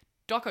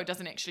doco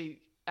doesn't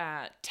actually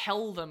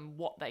tell them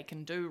what they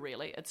can do,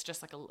 really. It's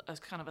just like a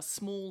kind of a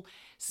small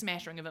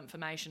smattering of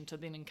information to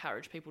then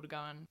encourage people to go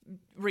and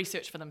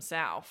research for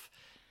themselves.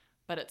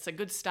 But it's a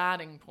good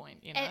starting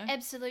point, you know?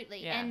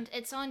 Absolutely. Yeah. And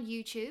it's on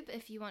YouTube.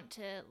 If you want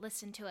to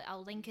listen to it,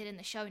 I'll link it in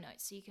the show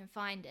notes so you can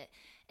find it.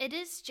 It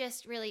is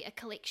just really a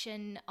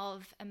collection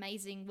of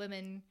amazing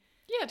women.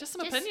 Yeah, just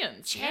some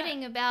opinions.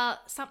 Chatting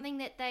about something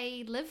that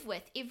they live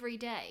with every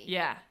day.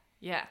 Yeah,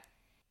 yeah.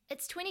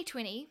 It's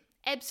 2020,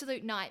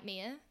 absolute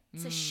nightmare.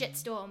 It's a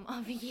shitstorm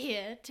of a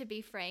year, to be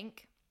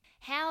frank.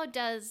 How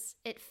does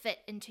it fit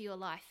into your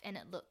life and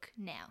it look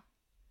now?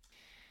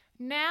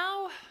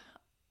 Now,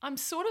 I'm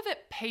sort of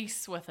at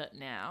peace with it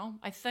now.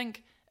 I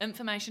think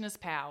information is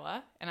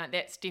power, and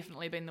that's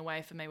definitely been the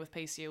way for me with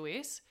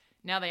PCOS.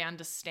 Now they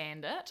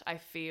understand it. I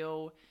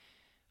feel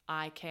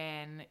I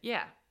can,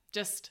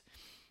 just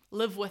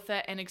live with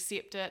it and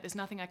accept it. There's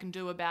nothing I can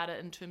do about it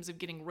in terms of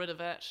getting rid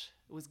of it.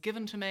 It was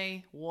given to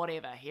me,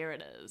 whatever, here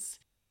it is.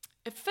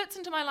 It fits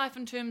into my life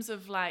in terms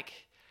of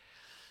like,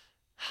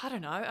 I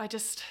don't know, I've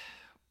just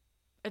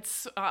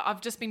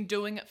been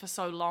doing it for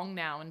so long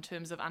now in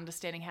terms of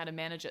understanding how to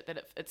manage it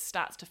that it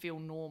starts to feel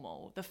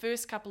normal. The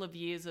first couple of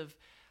years of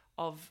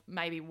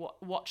maybe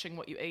watching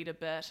what you eat a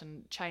bit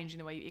and changing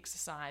the way you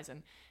exercise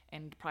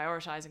and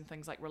prioritizing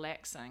things like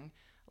relaxing,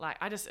 like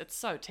it's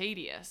so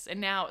tedious.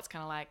 And now it's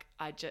kind of like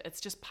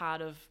it's just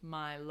part of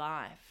my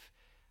life.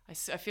 I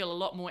feel a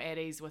lot more at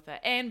ease with it,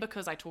 and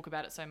because I talk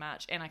about it so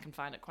much, and I can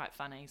find it quite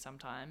funny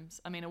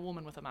sometimes. I mean, a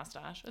woman with a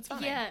mustache, it's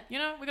funny. Yeah. You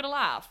know, we got to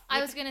laugh. I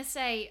was going to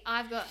say,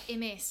 I've got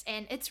MS,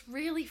 and it's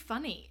really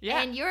funny.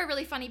 Yeah. And you're a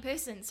really funny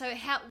person. So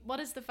what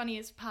is the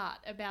funniest part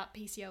about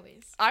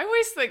PCOS? I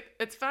always think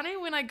it's funny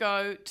when I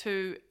go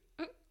to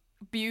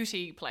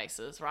beauty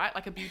places, right?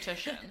 Like a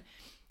beautician.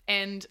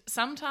 And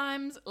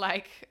sometimes,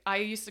 like, I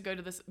used to go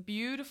to this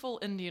beautiful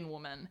Indian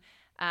woman,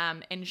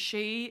 and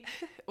she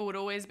would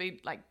always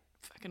be, like,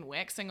 fucking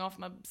waxing off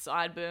my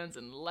sideburns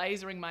and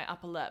lasering my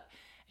upper lip.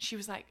 And she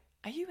was like,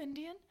 "Are you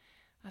Indian?"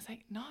 I was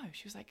like, "No."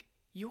 She was like,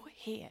 "Your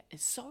hair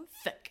is so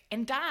thick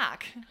and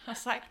dark." I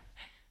was like,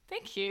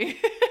 "Thank you."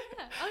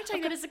 I'll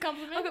take that as a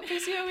compliment. I've got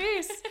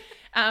PCOS.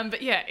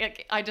 But yeah,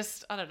 I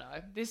don't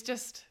know. There's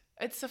just,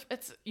 it's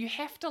you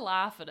have to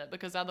laugh at it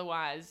because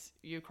otherwise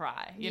you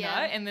cry, you know?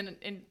 And then,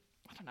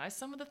 I don't know,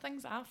 some of the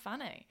things are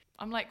funny.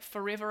 I'm like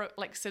forever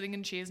like sitting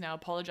in chairs now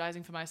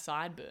apologizing for my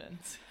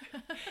sideburns.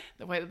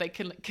 The way that they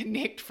can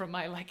connect from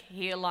my like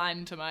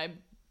hairline to my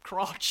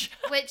crotch.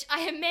 Which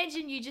I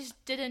imagine you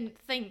just didn't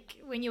think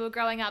when you were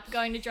growing up,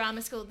 going to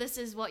drama school, this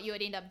is what you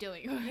would end up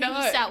doing. No.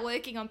 You start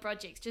working on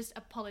projects, just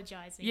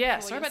apologizing. Yeah,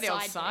 sorry about the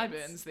old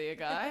sideburns there,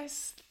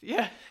 guys.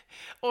 Yeah.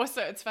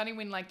 Also, it's funny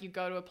when like you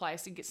go to a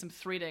place and get some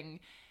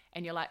threading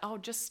and you're like, "Oh,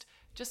 just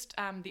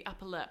the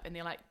upper lip," and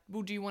they're like,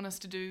 "Well, do you want us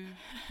to do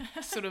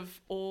sort of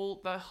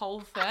the whole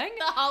thing?"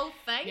 The whole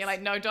face? And you're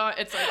like, "No, don't."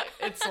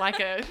 It's like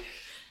a...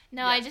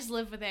 No, yeah. I just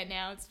live with that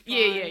now. It's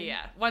fine.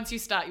 Yeah. Once you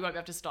start, you won't be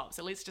able to stop.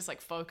 So let's just like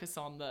focus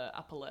on the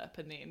upper lip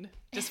and then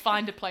just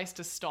find a place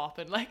to stop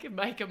and like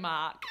make a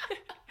mark.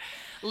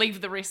 Leave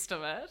the rest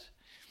of it.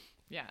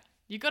 Yeah.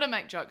 You got to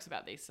make jokes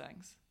about these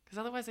things because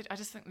otherwise I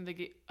just think they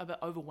get a bit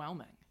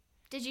overwhelming.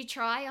 Did you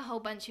try a whole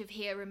bunch of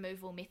hair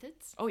removal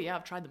methods? Oh yeah,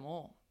 I've tried them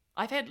all.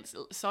 I've had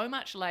so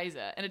much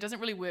laser and it doesn't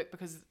really work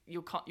because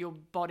your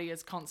body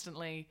is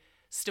constantly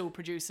still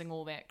producing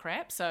all that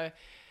crap. So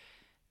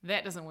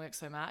that doesn't work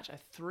so much. I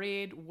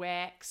thread,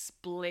 wax,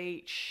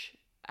 bleach,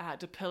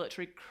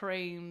 depilatory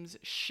creams,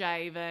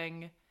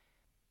 shaving,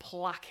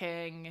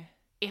 plucking,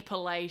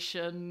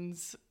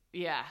 epilations.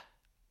 Yeah,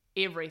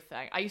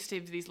 everything. I used to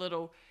have these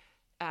little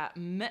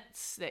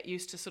mitts that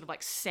used to sort of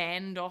like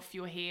sand off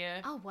your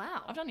hair. Oh,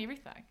 wow. I've done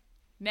everything.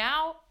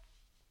 Now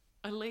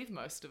I leave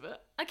most of it.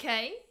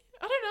 Okay.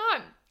 I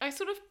don't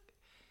know.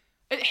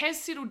 It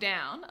has settled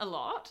down a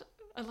lot.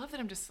 I love that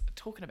I'm just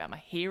talking about my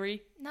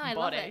hairy body. I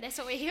love it. That's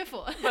what we're here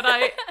for. But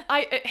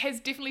it has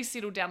definitely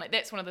settled down. Like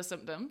that's one of the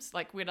symptoms.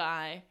 Like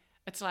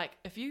it's like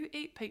if you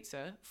eat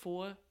pizza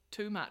for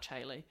too much,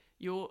 Hayley,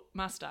 your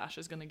mustache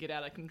is going to get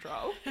out of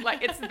control.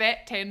 Like it's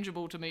that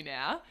tangible to me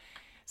now.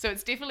 So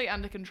it's definitely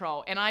under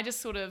control. And I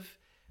just sort of,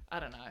 I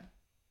don't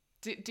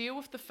know, deal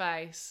with the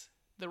face.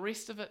 The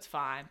rest of it's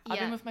fine. Yeah. I've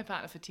been with my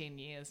partner for 10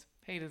 years.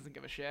 He doesn't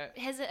give a shit.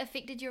 Has it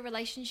affected your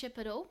relationship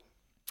at all?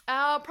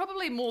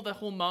 Probably more the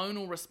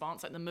hormonal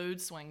response, like the mood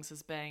swings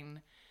has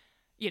been,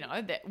 you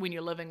know, that when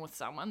you're living with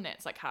someone,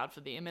 that's like hard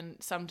for them. And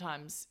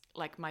sometimes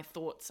like my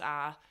thoughts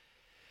are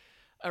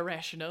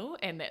irrational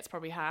and that's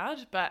probably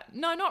hard, but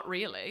no, not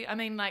really. I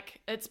mean, like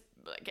it's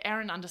like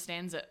Aaron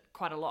understands it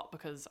quite a lot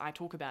because I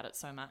talk about it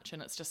so much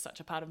and it's just such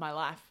a part of my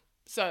life.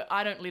 So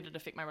I don't let it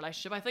affect my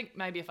relationship. I think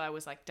maybe if I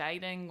was like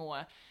dating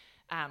or,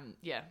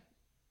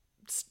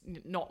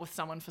 not with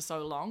someone for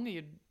so long,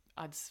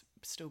 I'd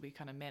still be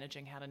kind of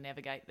managing how to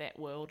navigate that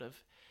world of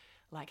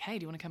like, "Hey,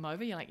 do you want to come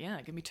over?" You're like,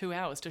 "Yeah, give me 2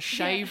 hours to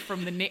shave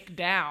from the neck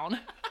down."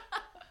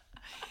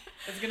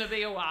 It's going to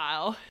be a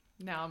while.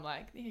 Now I'm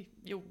like,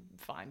 you'll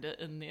find it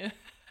in there.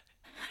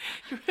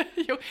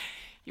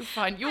 You'll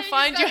find your...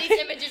 these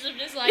images of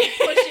just like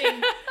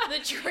pushing the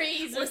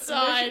trees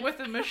aside. With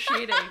a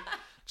machete.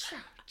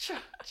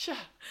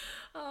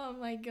 Oh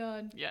my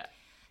God. Yeah.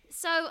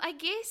 So I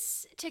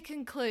guess to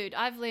conclude,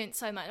 I've learned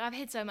so much. I've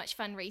had so much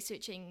fun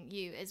researching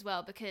you as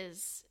well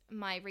because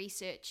my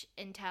research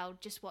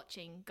entailed just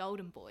watching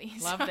Golden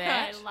Boys. Love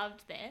that. I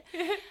loved that.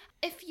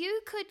 If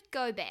you could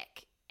go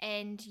back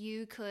and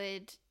you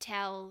could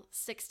tell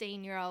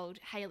 16-year-old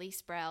Hayley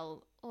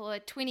Sproul or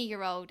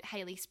 20-year-old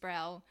Hayley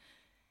Sproul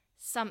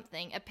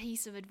something, a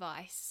piece of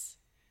advice,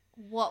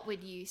 what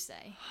would you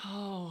say?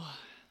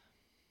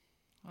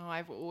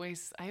 I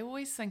always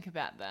think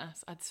about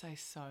this. I'd say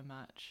so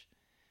much.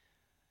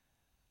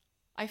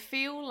 I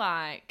feel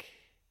like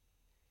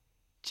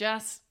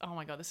oh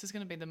my God, this is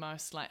going to be the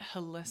most like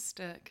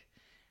holistic,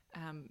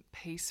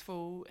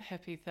 peaceful,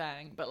 hippie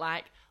thing, but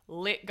like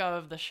let go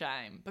of the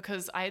shame,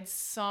 because I had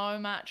so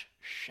much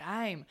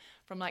shame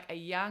from like a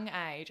young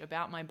age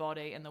about my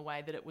body and the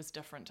way that it was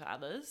different to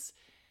others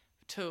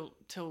till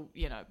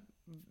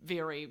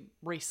very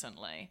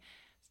recently.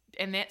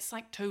 And that's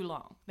like too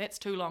long. That's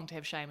too long to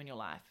have shame in your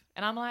life.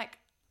 And I'm like,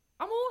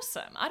 I'm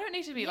awesome. I don't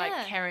need to be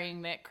like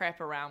carrying that crap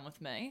around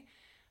with me.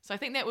 So I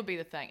think that would be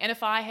the thing. And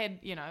if I had,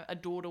 a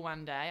daughter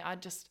one day,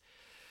 I'd just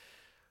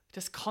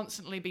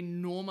constantly be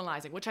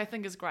normalizing, which I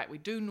think is great. We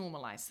do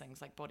normalize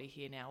things like body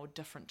hair now, or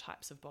different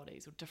types of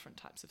bodies, or different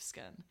types of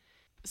skin.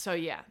 So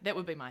yeah, that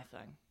would be my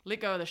thing.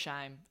 Let go of the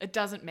shame. It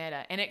doesn't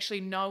matter. And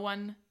actually no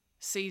one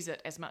sees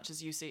it as much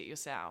as you see it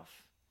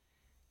yourself.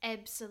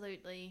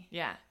 Absolutely.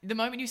 Yeah. The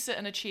moment you sit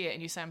in a chair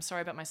and you say, I'm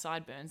sorry about my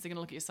sideburns, they're going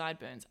to look at your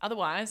sideburns.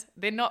 Otherwise,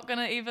 they're not going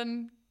to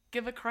even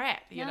give a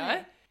crap, you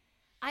know?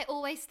 I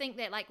always think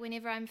that, like,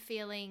 whenever I'm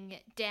feeling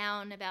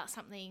down about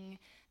something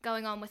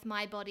going on with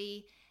my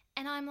body,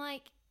 and I'm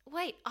like,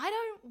 wait, I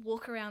don't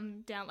walk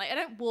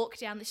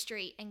down the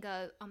street and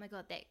go, oh my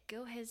God, that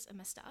girl has a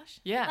moustache.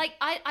 Yeah. Like,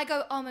 I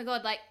go, oh my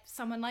God, like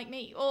someone like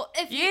me. Or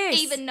if you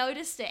even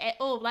noticed it at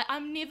all. Like,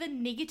 I'm never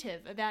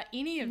negative about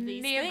any of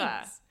these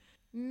things.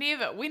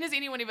 Never. When has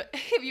anyone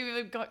have you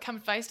ever come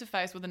face to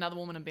face with another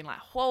woman and been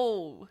like,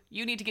 whoa,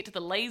 you need to get to the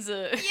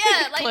laser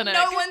clinic?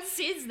 No one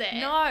says that.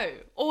 No.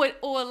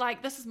 Or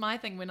like, this is my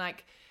thing when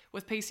like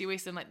with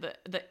PCOS and like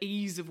the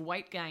ease of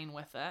weight gain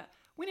with it.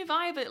 When have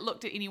I ever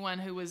looked at anyone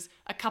who was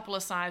a couple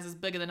of sizes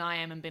bigger than I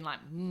am and been like,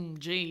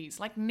 geez,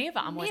 like never.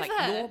 I'm always like,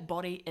 your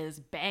body is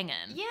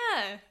banging.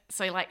 Yeah.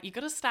 So like, you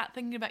got to start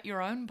thinking about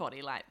your own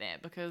body like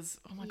that, because,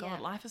 oh my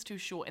God, life is too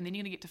short. And then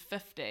you're going to get to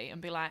 50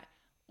 and be like,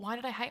 why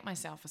did I hate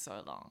myself for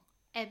so long?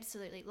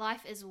 Absolutely.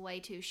 Life is way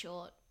too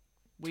short.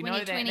 We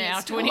know that now,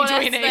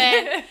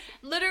 2020.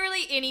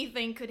 Literally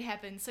anything could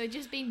happen. So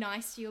just be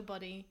nice to your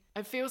body.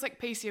 It feels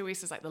like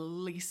PCOS is like the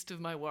least of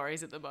my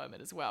worries at the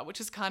moment as well, which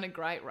is kind of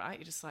great, right?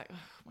 You're just like, oh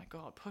my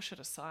God, push it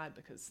aside,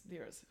 because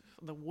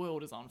the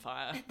world is on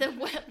fire.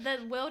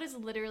 The world is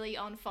literally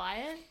on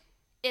fire,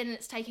 and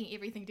it's taking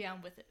everything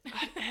down with it.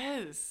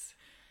 It is.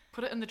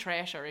 Put it in the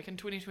trash, I reckon,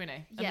 2020.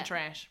 In the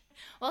trash.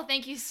 Well,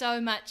 thank you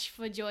so much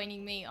for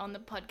joining me on the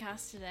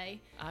podcast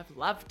today. I've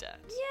loved it.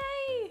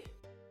 Yay!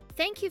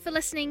 Thank you for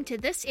listening to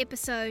this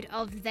episode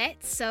of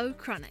That's So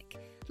Chronic.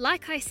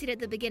 Like I said at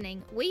the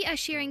beginning, we are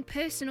sharing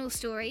personal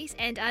stories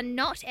and are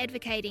not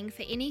advocating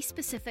for any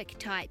specific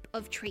type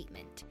of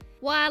treatment.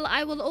 While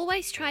I will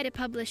always try to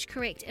publish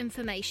correct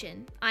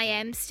information, I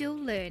am still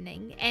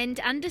learning and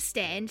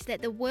understand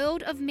that the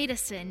world of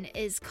medicine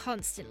is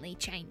constantly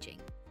changing.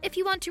 If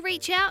you want to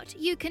reach out,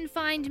 you can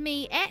find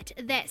me at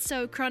That's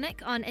So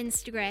Chronic on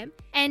Instagram.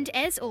 And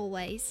as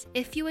always,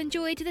 if you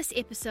enjoyed this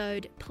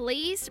episode,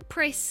 please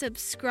press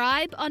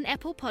subscribe on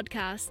Apple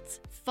Podcasts,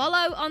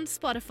 follow on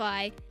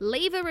Spotify,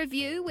 leave a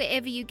review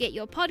wherever you get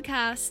your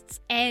podcasts,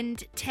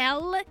 and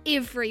tell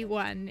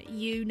everyone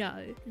you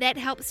know. That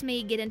helps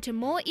me get into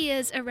more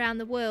ears around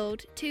the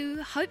world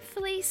to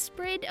hopefully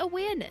spread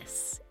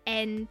awareness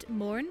and,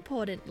 more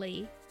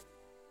importantly,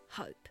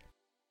 hope.